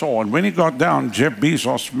what he saw. And when he got down, Jeff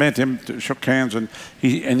Bezos met him, shook hands,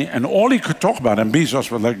 and all he could talk about, and Bezos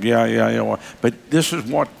was like, yeah. But this is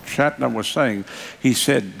what Shatner was saying. He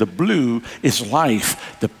said, the blue is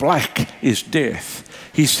life, the black is death.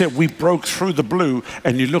 He said, we broke through the blue,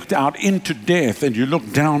 and you looked out into death, and you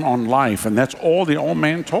looked down on life. And that's all the old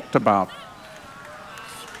man talked about.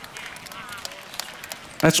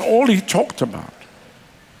 That's all he talked about.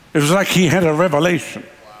 It was like he had a revelation.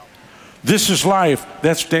 This is life,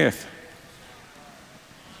 that's death.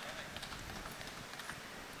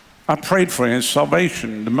 I prayed for his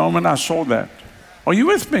salvation the moment I saw that. Are you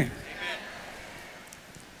with me?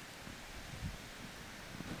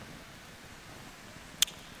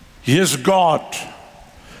 Here's God,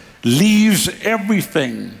 leaves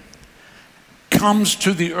everything, comes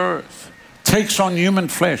to the earth, takes on human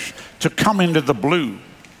flesh to come into the blue,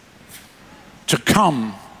 to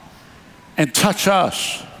come and touch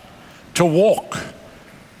us, to walk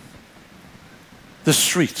the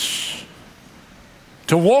streets,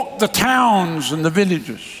 to walk the towns and the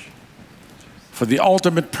villages for the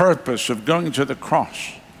ultimate purpose of going to the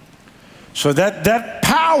cross. So that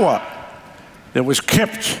power that was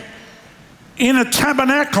kept in a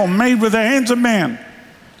tabernacle made with the hands of man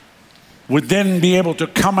would then be able to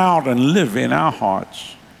come out and live in our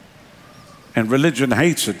hearts. And religion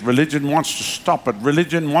hates it. Religion wants to stop it.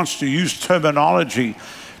 Religion wants to use terminology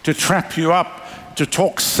to trap you up, to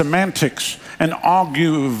talk semantics and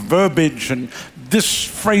argue verbiage and this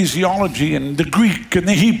phraseology and the Greek and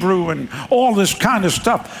the Hebrew and all this kind of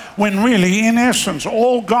stuff, when really, in essence,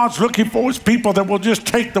 all God's looking for is people that will just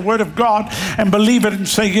take the word of God and believe it and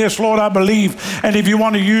say, yes, Lord, I believe. And if you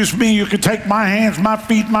want to use me, you can take my hands, my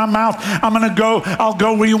feet, my mouth. I'm going to go. I'll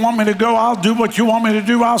go where you want me to go. I'll do what you want me to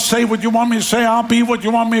do. I'll say what you want me to say. I'll be what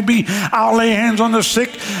you want me to be. I'll lay hands on the sick.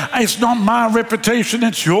 It's not my reputation.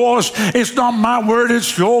 It's yours. It's not my word.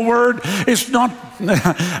 It's your word. It's not,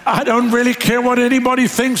 I don't really care what anybody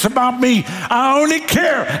thinks about me. I only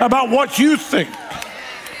care about what you think.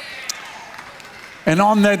 And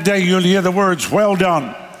on that day, you'll hear the words, well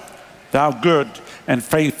done, thou good and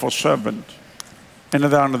faithful servant. Enter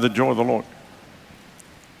thou into the joy of the Lord.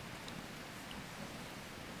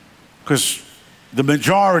 Because the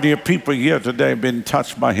majority of people here today have been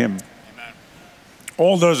touched by him. Amen.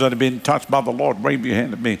 All those that have been touched by the Lord, wave your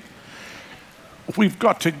hand at me. We've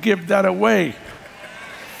got to give that away.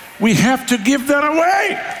 We have to give that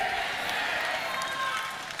away.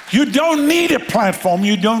 You don't need a platform.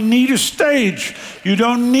 You don't need a stage. You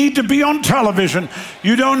don't need to be on television.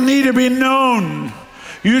 You don't need to be known.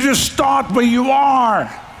 You just start where you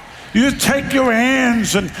are. You take your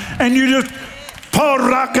hands and you just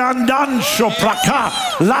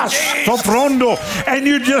and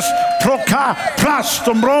you just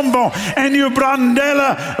and you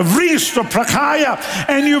brandela vristo prakaya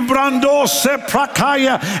and you brando se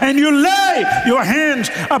prakaya and you lay your hands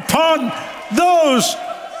upon those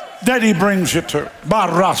that he brings you to.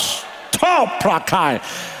 Baras to prakai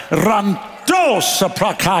randos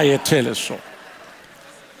prakaya teleso.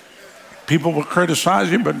 People will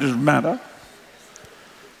criticize you, but it doesn't matter.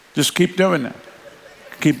 Just keep doing that.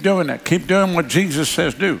 Keep doing that. Keep doing what Jesus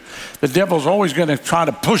says do. The devil's always going to try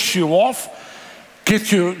to push you off,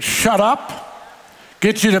 get you shut up,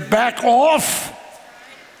 get you to back off.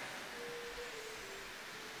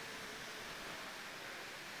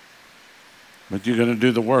 But you're going to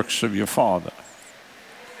do the works of your Father.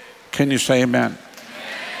 Can you say amen? Amen.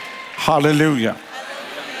 Hallelujah.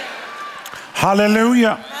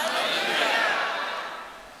 Hallelujah. Hallelujah.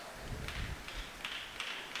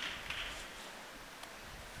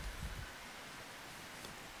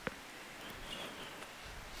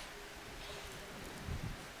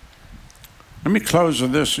 Let me close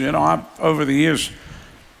with this. You know, over the years,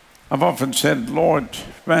 I've often said, Lord,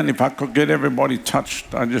 man, if I could get everybody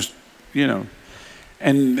touched, I just, you know.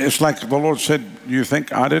 And it's like the Lord said, do you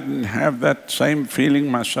think I didn't have that same feeling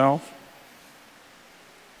myself?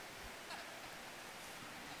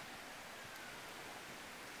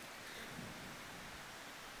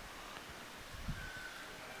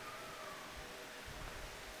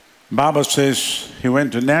 Bible says he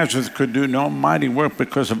went to Nazareth, could do no mighty work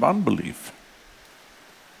because of unbelief.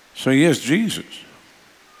 So here's Jesus.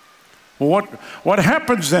 Well, what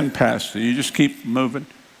happens then, Pastor? You just keep moving,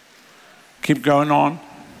 keep going on.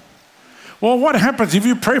 Well, what happens if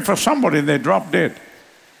you pray for somebody and they drop dead?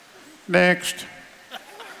 Next.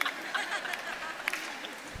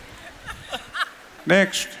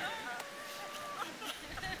 Next.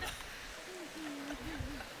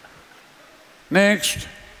 Next.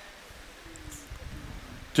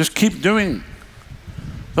 Just keep doing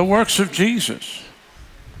the works of Jesus.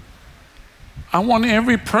 I want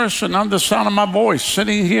every person under the sound of my voice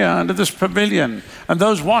sitting here under this pavilion and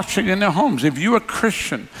those watching in their homes, if you're a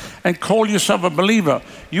Christian and call yourself a believer,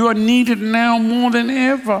 you are needed now more than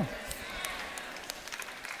ever.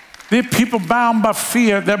 There are people bound by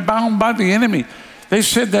fear. They're bound by the enemy. They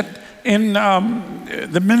said that in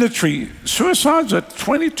the military, suicides are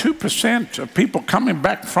 22% of people coming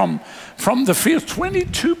back from the field.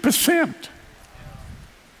 22%.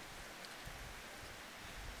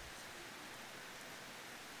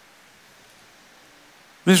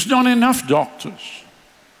 There's not enough doctors.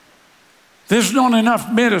 There's not enough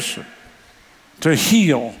medicine to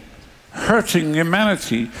heal hurting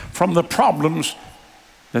humanity from the problems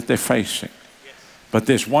that they're facing. But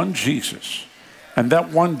there's one Jesus, and that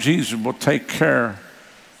one Jesus will take care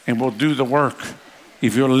and will do the work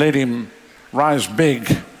if you'll let him rise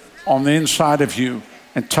big on the inside of you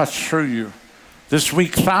and touch through you. This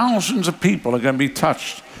week, thousands of people are going to be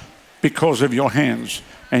touched because of your hands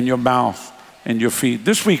and your mouth and your feet.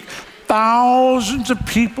 This week, thousands of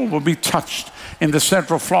people will be touched in the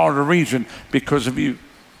Central Florida region because of you.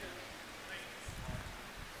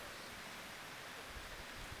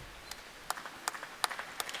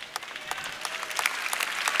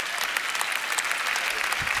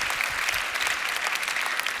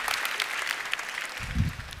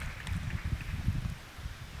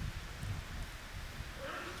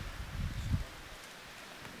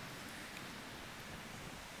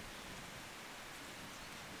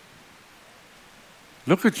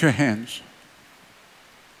 Look at your hands.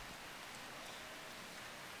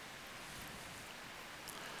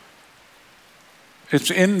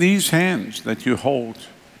 It's in these hands that you hold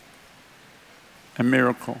a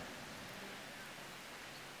miracle.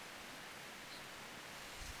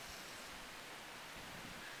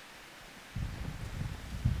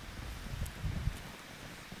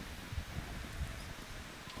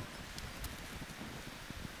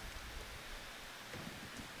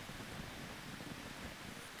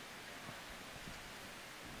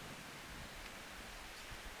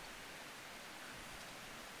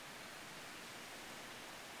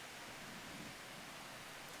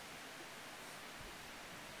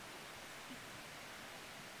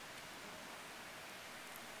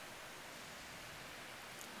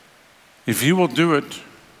 If you will do it,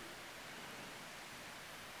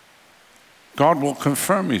 God will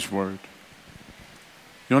confirm his word.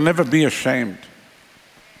 You'll never be ashamed.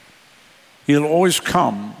 He'll always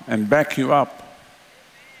come and back you up.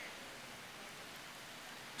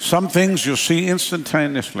 Some things you'll see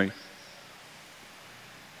instantaneously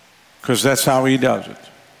because that's how he does it.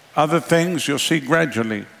 Other things you'll see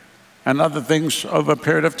gradually, and other things over a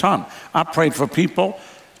period of time. I prayed for people,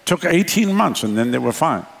 took 18 months, and then they were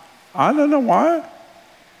fine. I don't know why.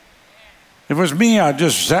 If it was me, I'd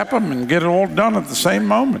just zap them and get it all done at the same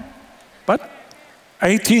moment. But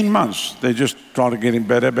 18 months, they just started getting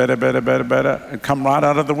better, and come right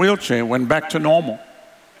out of the wheelchair, went back to normal.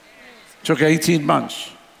 Took 18 months.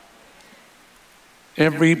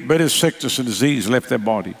 Every bit of sickness and disease left their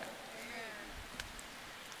body.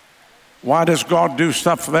 Why does God do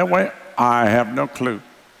stuff that way? I have no clue.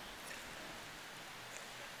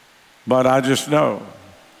 But I just know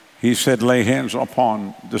he said, lay hands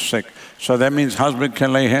upon the sick. So that means husband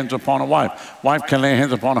can lay hands upon a wife. Wife can lay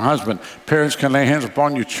hands upon a husband. Parents can lay hands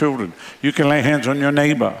upon your children. You can lay hands on your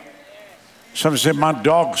neighbor. Somebody said, my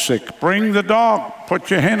dog's sick. Bring the dog.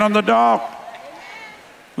 Put your hand on the dog.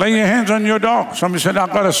 Lay your hands on your dog. Somebody said,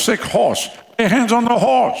 I've got a sick horse. Lay your hands on the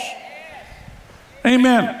horse.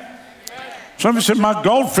 Amen. Somebody said, my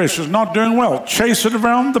goldfish is not doing well. Chase it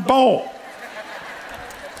around the bowl.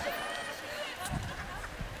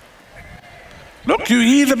 Look, you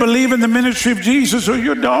either believe in the ministry of Jesus or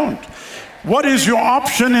you don't. What is your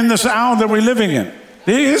option in this hour that we're living in?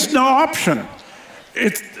 There is no option.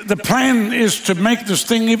 The plan is to make this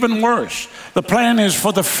thing even worse. The plan is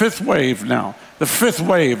for the fifth wave now, the fifth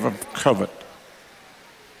wave of COVID.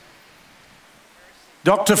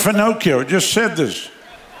 Dr. Finocchio just said this.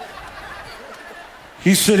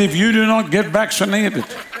 He said, if you do not get vaccinated,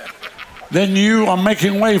 then you are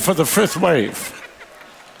making way for the fifth wave.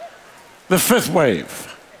 The fifth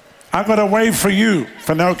wave. I've got a wave for you,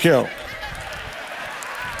 Finocchio.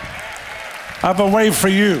 I have a wave for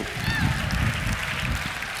you.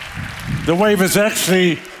 The wave is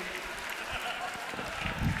actually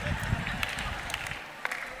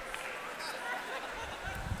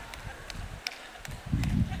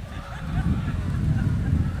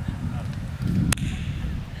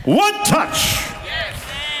One touch.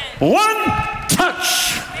 One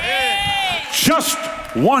touch. Just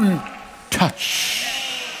one touch.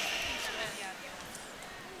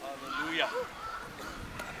 Hallelujah.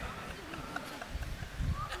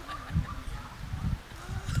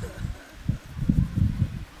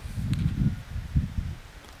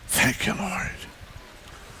 Thank you, Lord.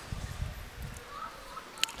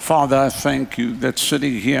 Father, I thank you that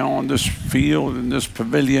sitting here on this field in this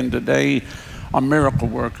pavilion today are miracle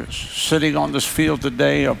workers. Sitting on this field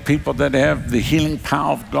today are people that have the healing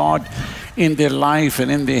power of God in their life and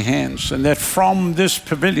in their hands. And that from this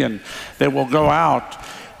pavilion, they will go out.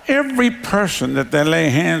 Every person that they lay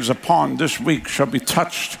hands upon this week shall be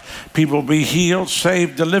touched. People will be healed,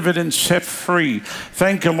 saved, delivered, and set free.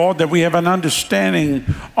 Thank you, Lord, that we have an understanding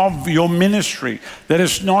of your ministry, that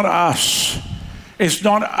it's not us. It's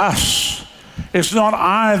not us. It's not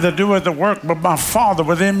I that doeth the work, but my Father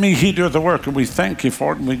within me, he doeth the work. And we thank you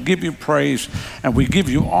for it, and we give you praise, and we give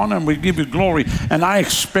you honor, and we give you glory. And I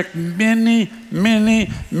expect many, many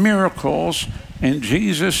miracles in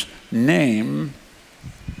Jesus' name.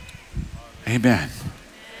 Amen.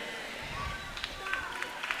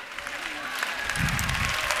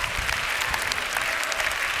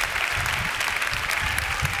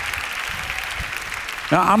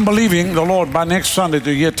 Now, I'm believing the Lord by next Sunday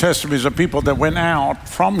to hear testimonies of people that went out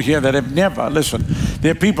from here that have never, listen,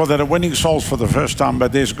 there are people that are winning souls for the first time,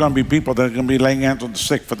 but there's going to be people that are going to be laying hands on the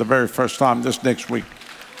sick for the very first time this next week.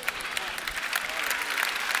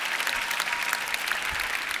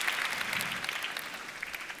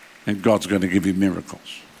 And God's going to give you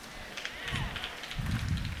miracles.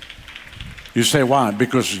 You say, why?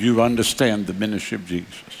 Because you understand the ministry of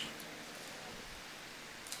Jesus.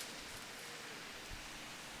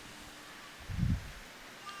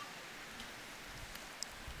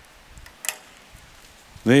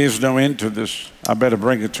 There is no end to this. I better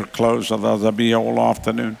bring it to a close, otherwise I'll be here all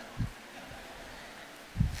afternoon.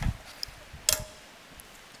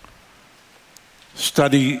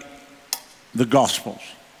 Study the Gospels.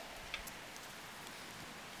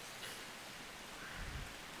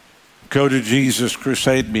 Go to Jesus'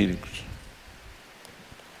 crusade meetings.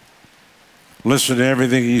 Listen to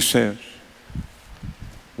everything he says.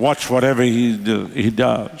 Watch whatever he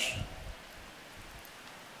does.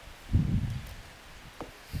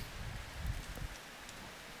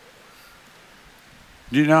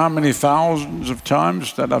 Do you know how many thousands of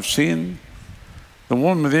times that I've seen the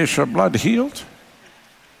woman with the issue of blood healed?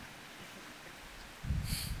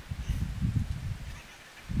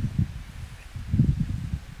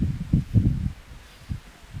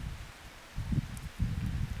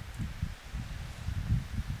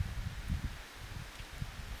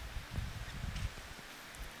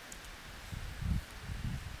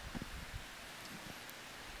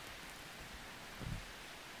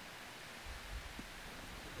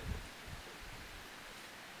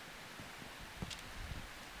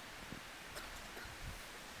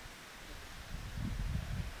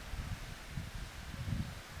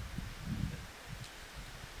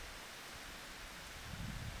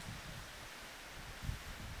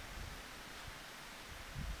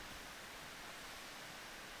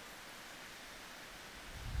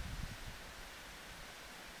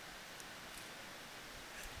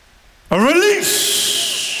 A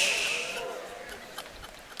release.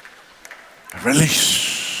 A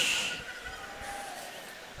release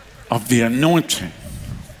of the anointing.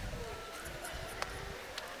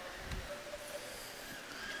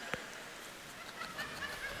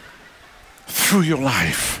 Through your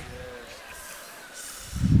life.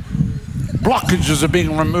 Blockages are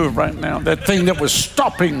being removed right now. That thing that was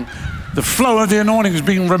stopping the flow of the anointing is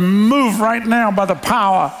being removed right now by the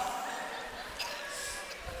power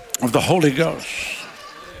of the Holy Ghost.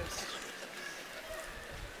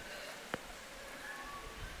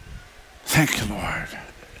 Thank you, Lord.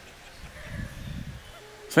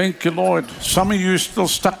 Thank you, Lord. Some of you are still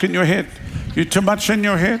stuck in your head. You're too much in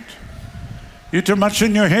your head. You're too much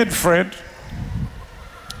in your head, Fred.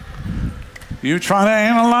 You try to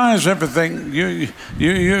analyze everything.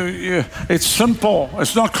 It's simple.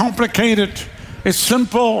 It's not complicated. It's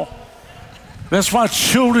simple. That's why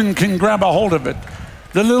children can grab a hold of it.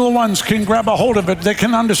 The little ones can grab a hold of it. They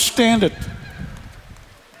can understand it.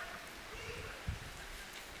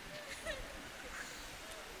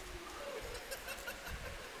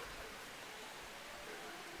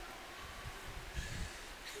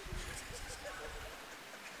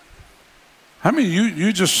 I mean,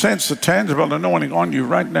 you just sense the tangible anointing on you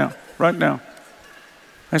right now, right now.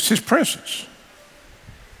 That's His presence.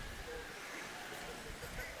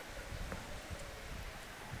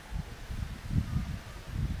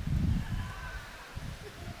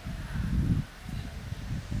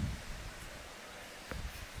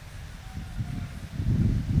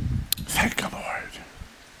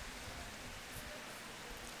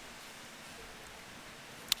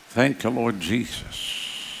 Thank you, Lord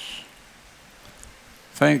Jesus.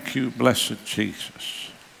 Thank you, blessed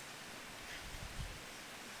Jesus.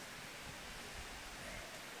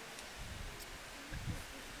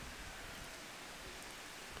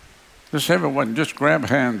 Just everyone, just grab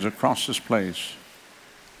hands across this place.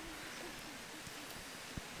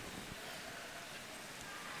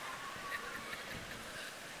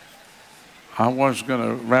 I was going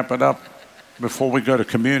to wrap it up before we go to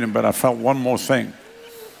communion, but I felt one more thing.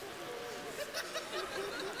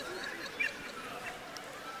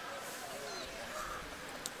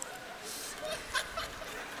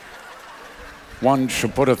 One shall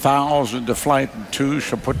put 1,000 to flight, and two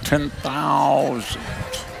shall put 10,000.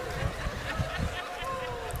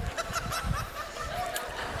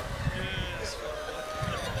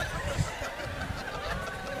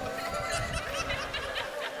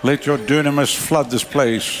 Let your dunamis flood this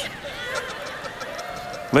place.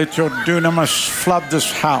 Let your dunamis flood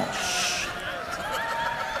this house.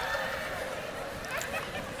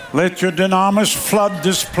 Let your dunamis flood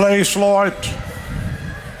this place, Lord.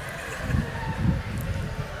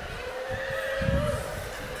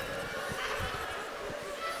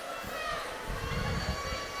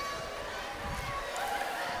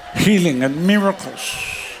 Healing and miracles.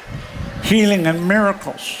 Healing and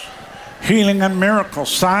miracles. Healing and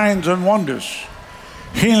miracles, signs and wonders.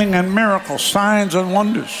 Healing and miracles, signs and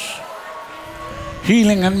wonders.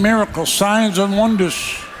 Healing and miracles, signs and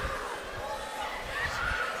wonders.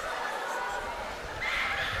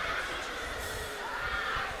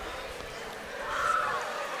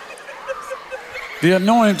 The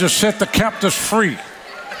anointing to set the captives free.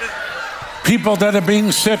 People that are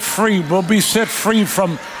being set free will be set free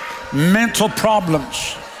from mental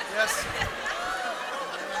problems.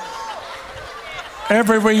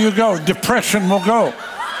 Everywhere you go, depression will go.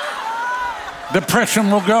 Depression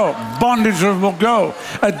will go. Bondages will go.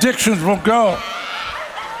 Addictions will go.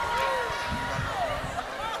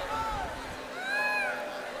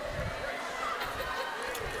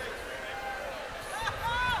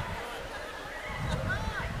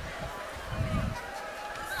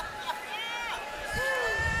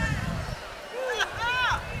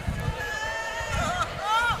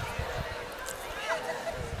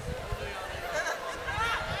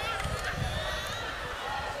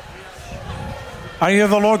 I hear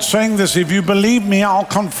the Lord saying this, if you believe me, I'll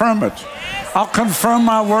confirm it. I'll confirm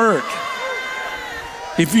my word.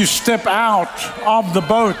 If you step out of the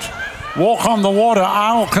boat, walk on the water,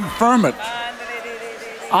 I'll confirm it.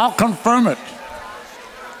 I'll confirm it.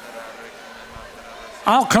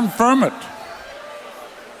 I'll confirm it.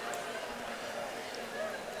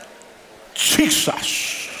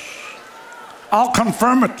 Jesus. I'll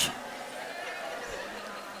confirm it.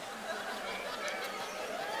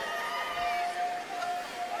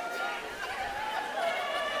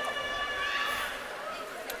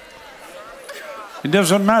 It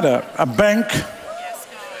doesn't matter. A bank,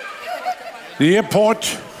 the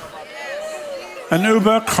airport, an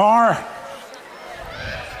Uber car,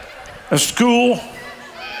 a school,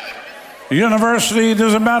 a university, it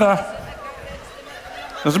doesn't matter.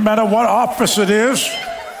 Doesn't matter what office it is.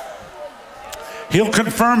 He'll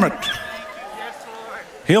confirm it.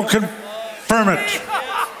 He'll confirm it.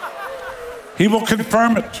 He will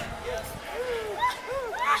confirm it.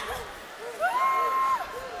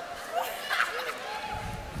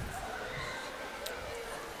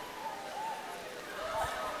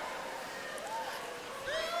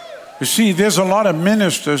 You see, there's a lot of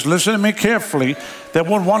ministers, listen to me carefully, that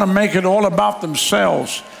would want to make it all about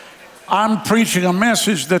themselves. I'm preaching a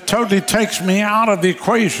message that totally takes me out of the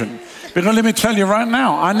equation. Because let me tell you right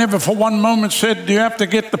now, I never for one moment said, do you have to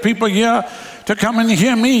get the people here to come and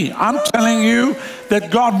hear me? I'm telling you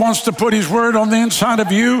that God wants to put His word on the inside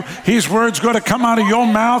of you. His word's got to come out of your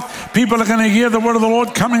mouth. People are going to hear the word of the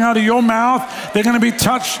Lord coming out of your mouth. They're going to be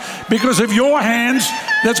touched because of your hands.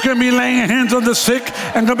 That's going to be laying hands on the sick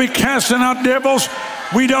and going to be casting out devils.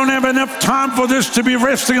 We don't have enough time for this to be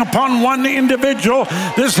resting upon one individual.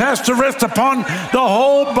 This has to rest upon the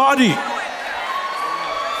whole body.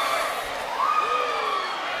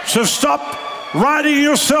 So stop writing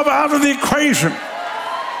yourself out of the equation.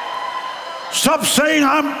 Stop saying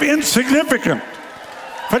I'm insignificant.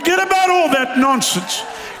 Forget about all that nonsense.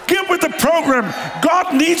 Get with the program.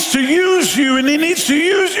 God needs to use you, and He needs to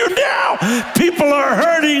use you now. People are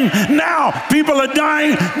hurting now. People are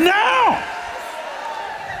dying now.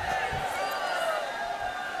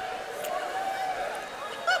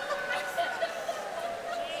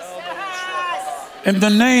 In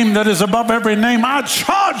the name that is above every name, I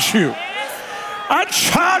charge you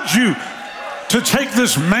to take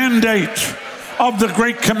this mandate of the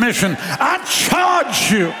Great Commission. I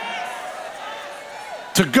charge you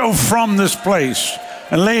to go from this place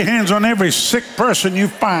and lay hands on every sick person you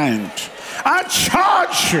find. I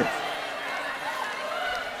charge you.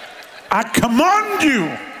 I command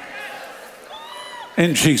you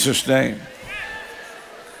in Jesus' name.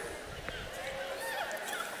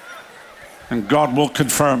 And God will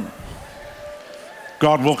confirm.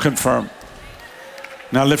 God will confirm.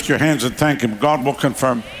 Now lift your hands and thank him. God will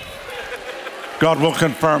confirm. God will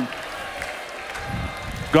confirm.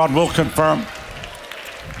 God will confirm.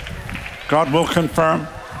 God will confirm.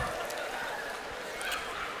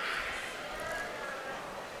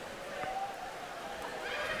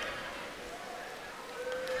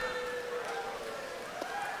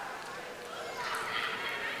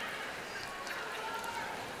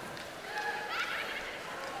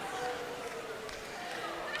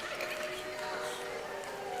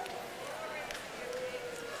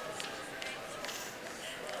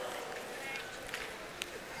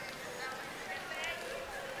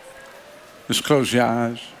 Just close your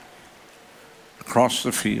eyes across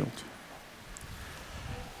the field.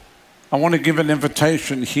 I want to give an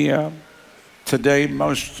invitation here today.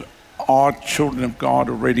 Most are children of God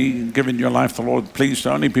already giving your life to the Lord. Please,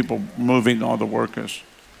 the only people moving are the workers.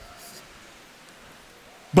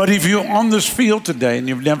 But if you're on this field today and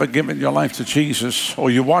you've never given your life to Jesus,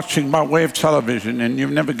 or you're watching by way of television and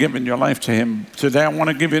you've never given your life to him, today I want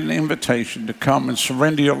to give you an invitation to come and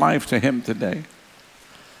surrender your life to him today.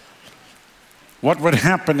 What would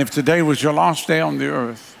happen if today was your last day on the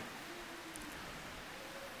earth?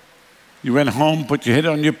 You went home, put your head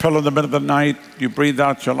on your pillow in the middle of the night, you breathed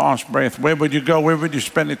out your last breath. Where would you go? Where would you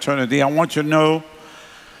spend eternity? I want you to know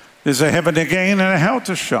there's a heaven to gain and a hell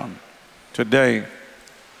to shun. Today,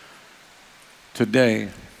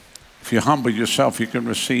 if you humble yourself, you can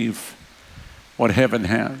receive what heaven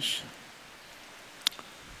has.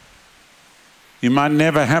 You might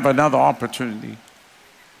never have another opportunity.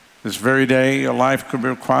 This very day, your life could be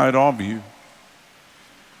required of you.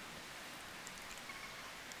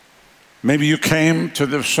 Maybe you came to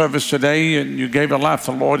the service today and you gave your life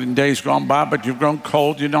to the Lord in days gone by, but you've grown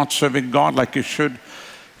cold. You're not serving God like you should.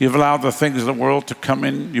 You've allowed the things of the world to come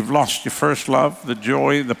in. You've lost your first love, the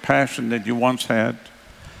joy, the passion that you once had.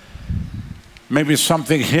 Maybe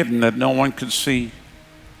something hidden that no one could see.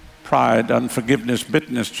 Pride, unforgiveness,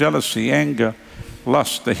 bitterness, jealousy, anger,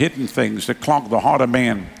 lust, the hidden things that clog the heart of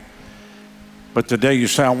man. But today you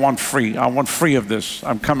say, I want free. I want free of this.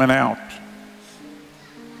 I'm coming out.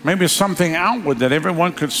 Maybe it's something outward that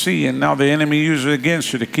everyone could see, and now the enemy uses it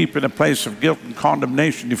against you to keep in a place of guilt and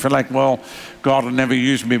condemnation. You feel like, well, God will never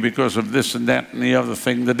use me because of this and that and the other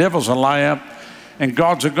thing. The devil's a liar, and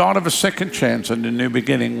God's a God of a second chance and a new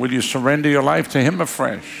beginning. Will you surrender your life to him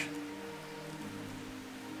afresh?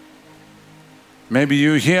 Maybe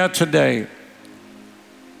you're here today.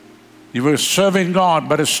 You were serving God,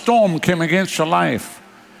 but a storm came against your life.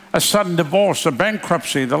 A sudden divorce, a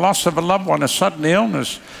bankruptcy, the loss of a loved one, a sudden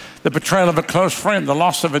illness, the betrayal of a close friend, the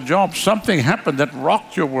loss of a job. Something happened that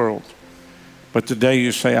rocked your world. But today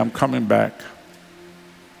you say, I'm coming back.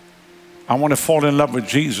 I want to fall in love with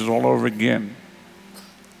Jesus all over again.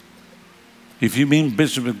 If you mean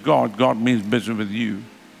business with God, God means business with you.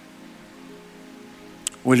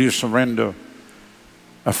 Will you surrender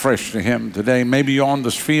afresh to him today? Maybe you're on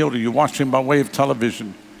this field or you're watching by way of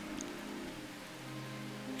television.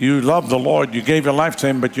 You love the Lord, you gave your life to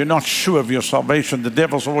him, but you're not sure of your salvation. The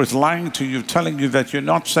devil's always lying to you, telling you that you're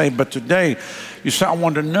not saved. But today you say, I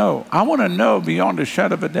want to know. I want to know beyond a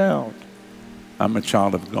shadow of a doubt. I'm a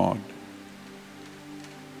child of God.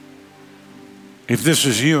 If this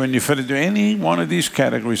is you and you fit into any one of these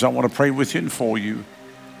categories, I want to pray with you and for you.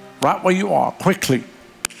 Right where you are, quickly.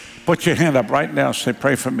 Put your hand up right now. Say,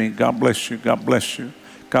 pray for me. God bless you. God bless you.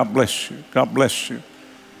 God bless you. God bless you.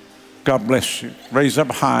 God bless you. Raise up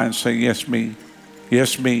high and say, yes, me.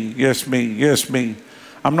 Yes, me. Yes, me. Yes, me.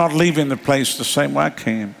 I'm not leaving the place the same way I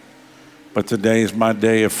came. But today is my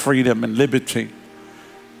day of freedom and liberty.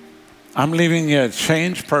 I'm leaving here a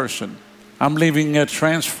changed person. I'm leaving here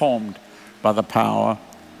transformed by the power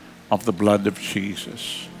of the blood of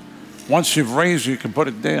Jesus. Once you've raised, you can put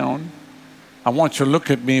it down. I want you to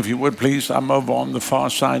look at me, if you would, please. I'm over on the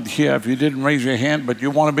far side here. If you didn't raise your hand, but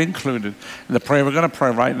you want to be included in the prayer, we're going to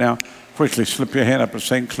pray right now. Quickly, slip your hand up and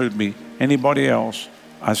say, include me. Anybody else?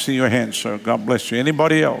 I see your hand, sir. God bless you.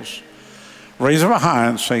 Anybody else? Raise up a high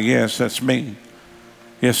and say, yes, that's me.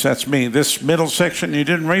 Yes, that's me. This middle section, you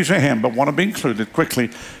didn't raise your hand, but want to be included.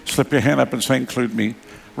 Quickly, slip your hand up and say, include me.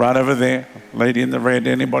 Right over there. Lady in the red.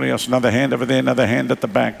 Anybody else? Another hand over there. Another hand at the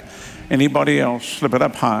back. Anybody else? Slip it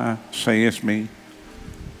up high. Say, yes, me.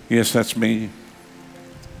 Yes, that's me.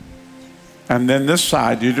 And then this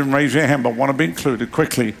side, you didn't raise your hand but want to be included.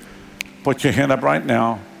 Quickly, put your hand up right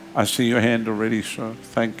now. I see your hand already, sir.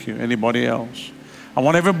 Thank you. Anybody else? I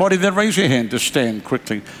want everybody that raised your hand to stand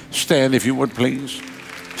quickly. Stand if you would, please.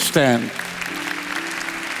 Stand.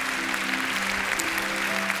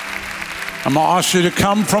 I'm going to ask you to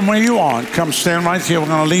come from where you are. Come stand right here. We're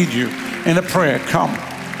going to lead you in a prayer. Come.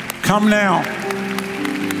 Come now.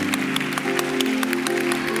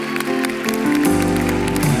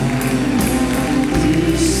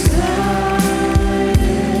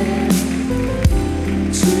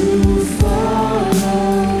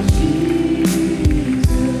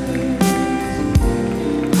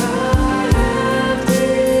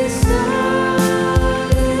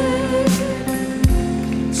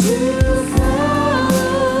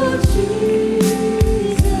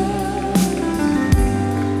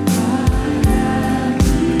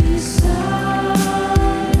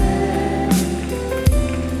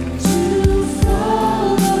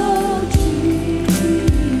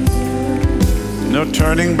 No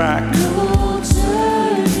turning back.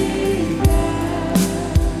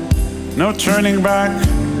 No turning back.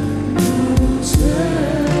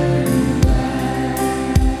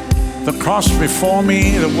 The cross before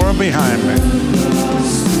me, the world behind me.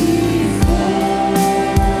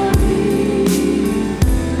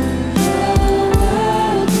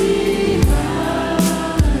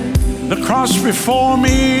 The cross before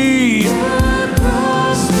me.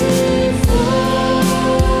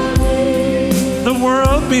 The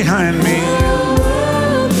world behind me.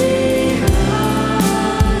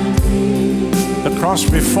 The cross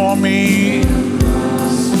before me.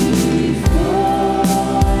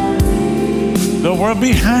 The world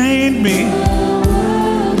behind me.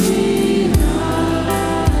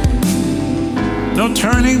 No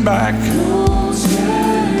turning back.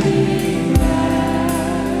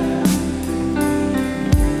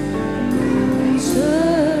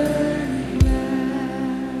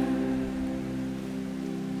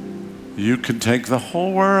 You can take the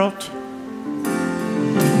whole world.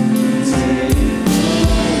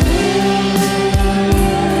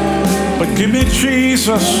 But give me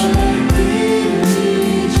Jesus.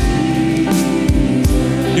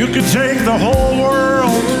 You can take the whole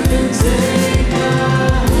world.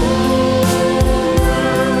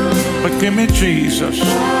 But give me Jesus.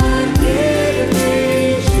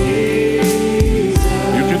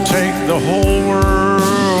 You can take the whole world.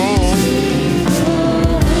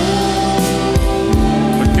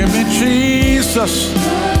 Jesus.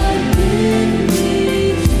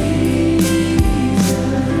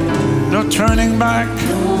 No turning back.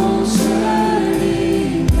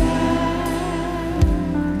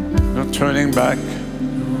 No turning back.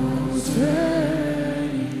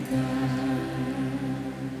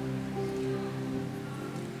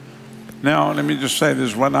 Now, let me just say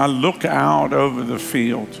this. When I look out over the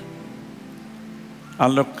field, I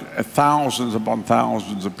look at thousands upon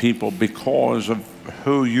thousands of people because of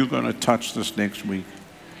who you're going to touch this next week.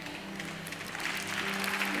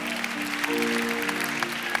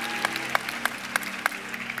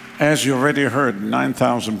 As you already heard,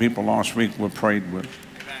 9,000 people last week were prayed with.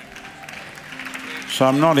 So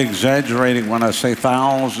I'm not exaggerating when I say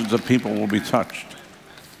thousands of people will be touched.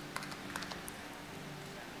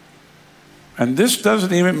 And this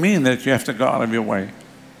doesn't even mean that you have to go out of your way.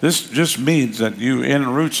 This just means that you en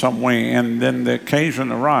route some way and then the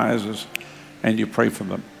occasion arises and you pray for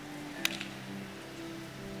them.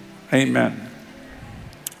 Amen.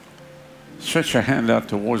 Stretch your hand out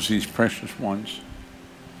towards these precious ones.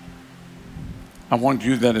 I want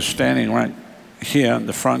you that are standing right here in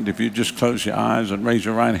the front, if you just close your eyes and raise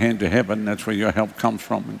your right hand to heaven, that's where your help comes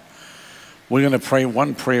from. And we're going to pray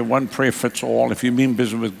one prayer fits all. If you mean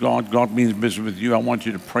business with God, God means business with you. I want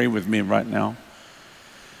you to pray with me right now.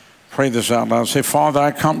 Pray this out loud. Say, Father,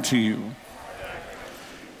 I come to you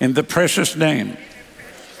in the precious name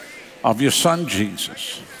of your Son,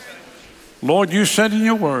 Jesus. Lord, you said in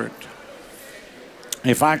your word,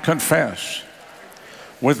 if I confess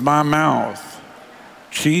with my mouth,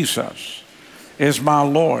 Jesus is my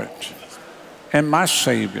Lord and my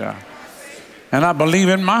Savior, and I believe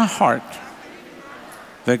in my heart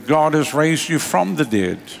that God has raised you from the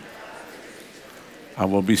dead, I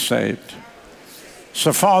will be saved.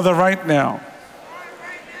 So, Father, right now,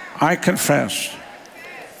 I confess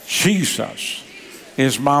Jesus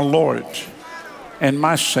is my Lord and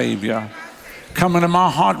my Savior. Come into my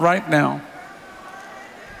heart right now.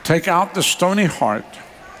 Take out the stony heart.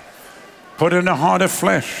 Put in a heart of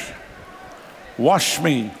flesh. Wash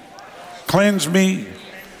me. Cleanse me.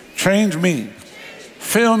 Change me.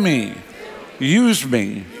 Fill me. Use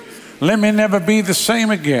me. Let me never be the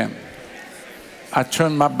same again. I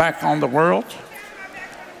turn my back on the world,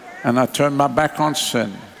 and I turn my back on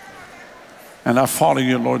sin, and I follow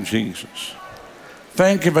you, Lord Jesus.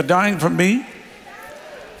 Thank you for dying for me.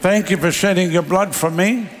 Thank you for shedding your blood for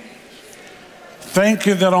me. Thank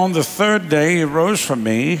you that on the third day you rose for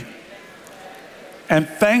me. And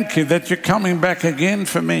thank you that you're coming back again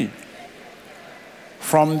for me.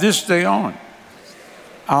 From this day on,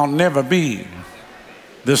 I'll never be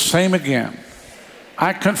the same again.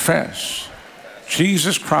 I confess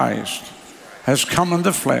Jesus Christ has come in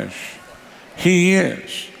the flesh. He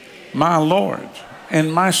is my Lord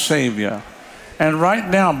and my Savior. And right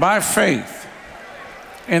now, by faith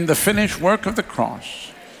in the finished work of the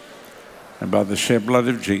cross and by the shed blood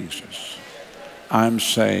of Jesus, I'm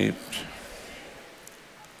saved.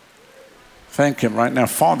 Thank him right now.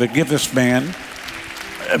 Father, give this man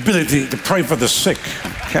ability to pray for the sick,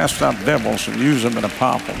 cast out devils, and use them in a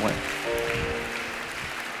powerful way.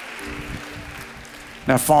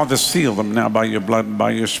 Now, Father, seal them now by your blood and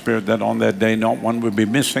by your Spirit, that on that day not one would be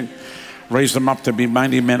missing. Raise them up to be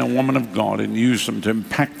mighty men and women of God, and use them to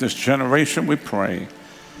impact this generation, we pray.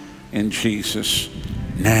 In Jesus'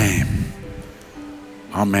 name.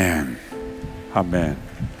 Amen. Amen.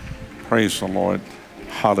 Praise the Lord.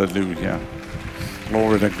 Hallelujah.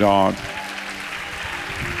 Glory to God.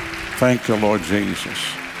 Thank you, Lord Jesus.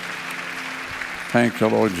 Thank you,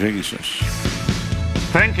 Lord Jesus.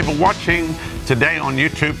 Thank you for watching today on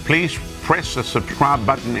YouTube. Please press the subscribe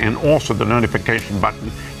button and also the notification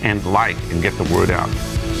button and like and get the word out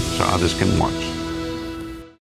so others can watch.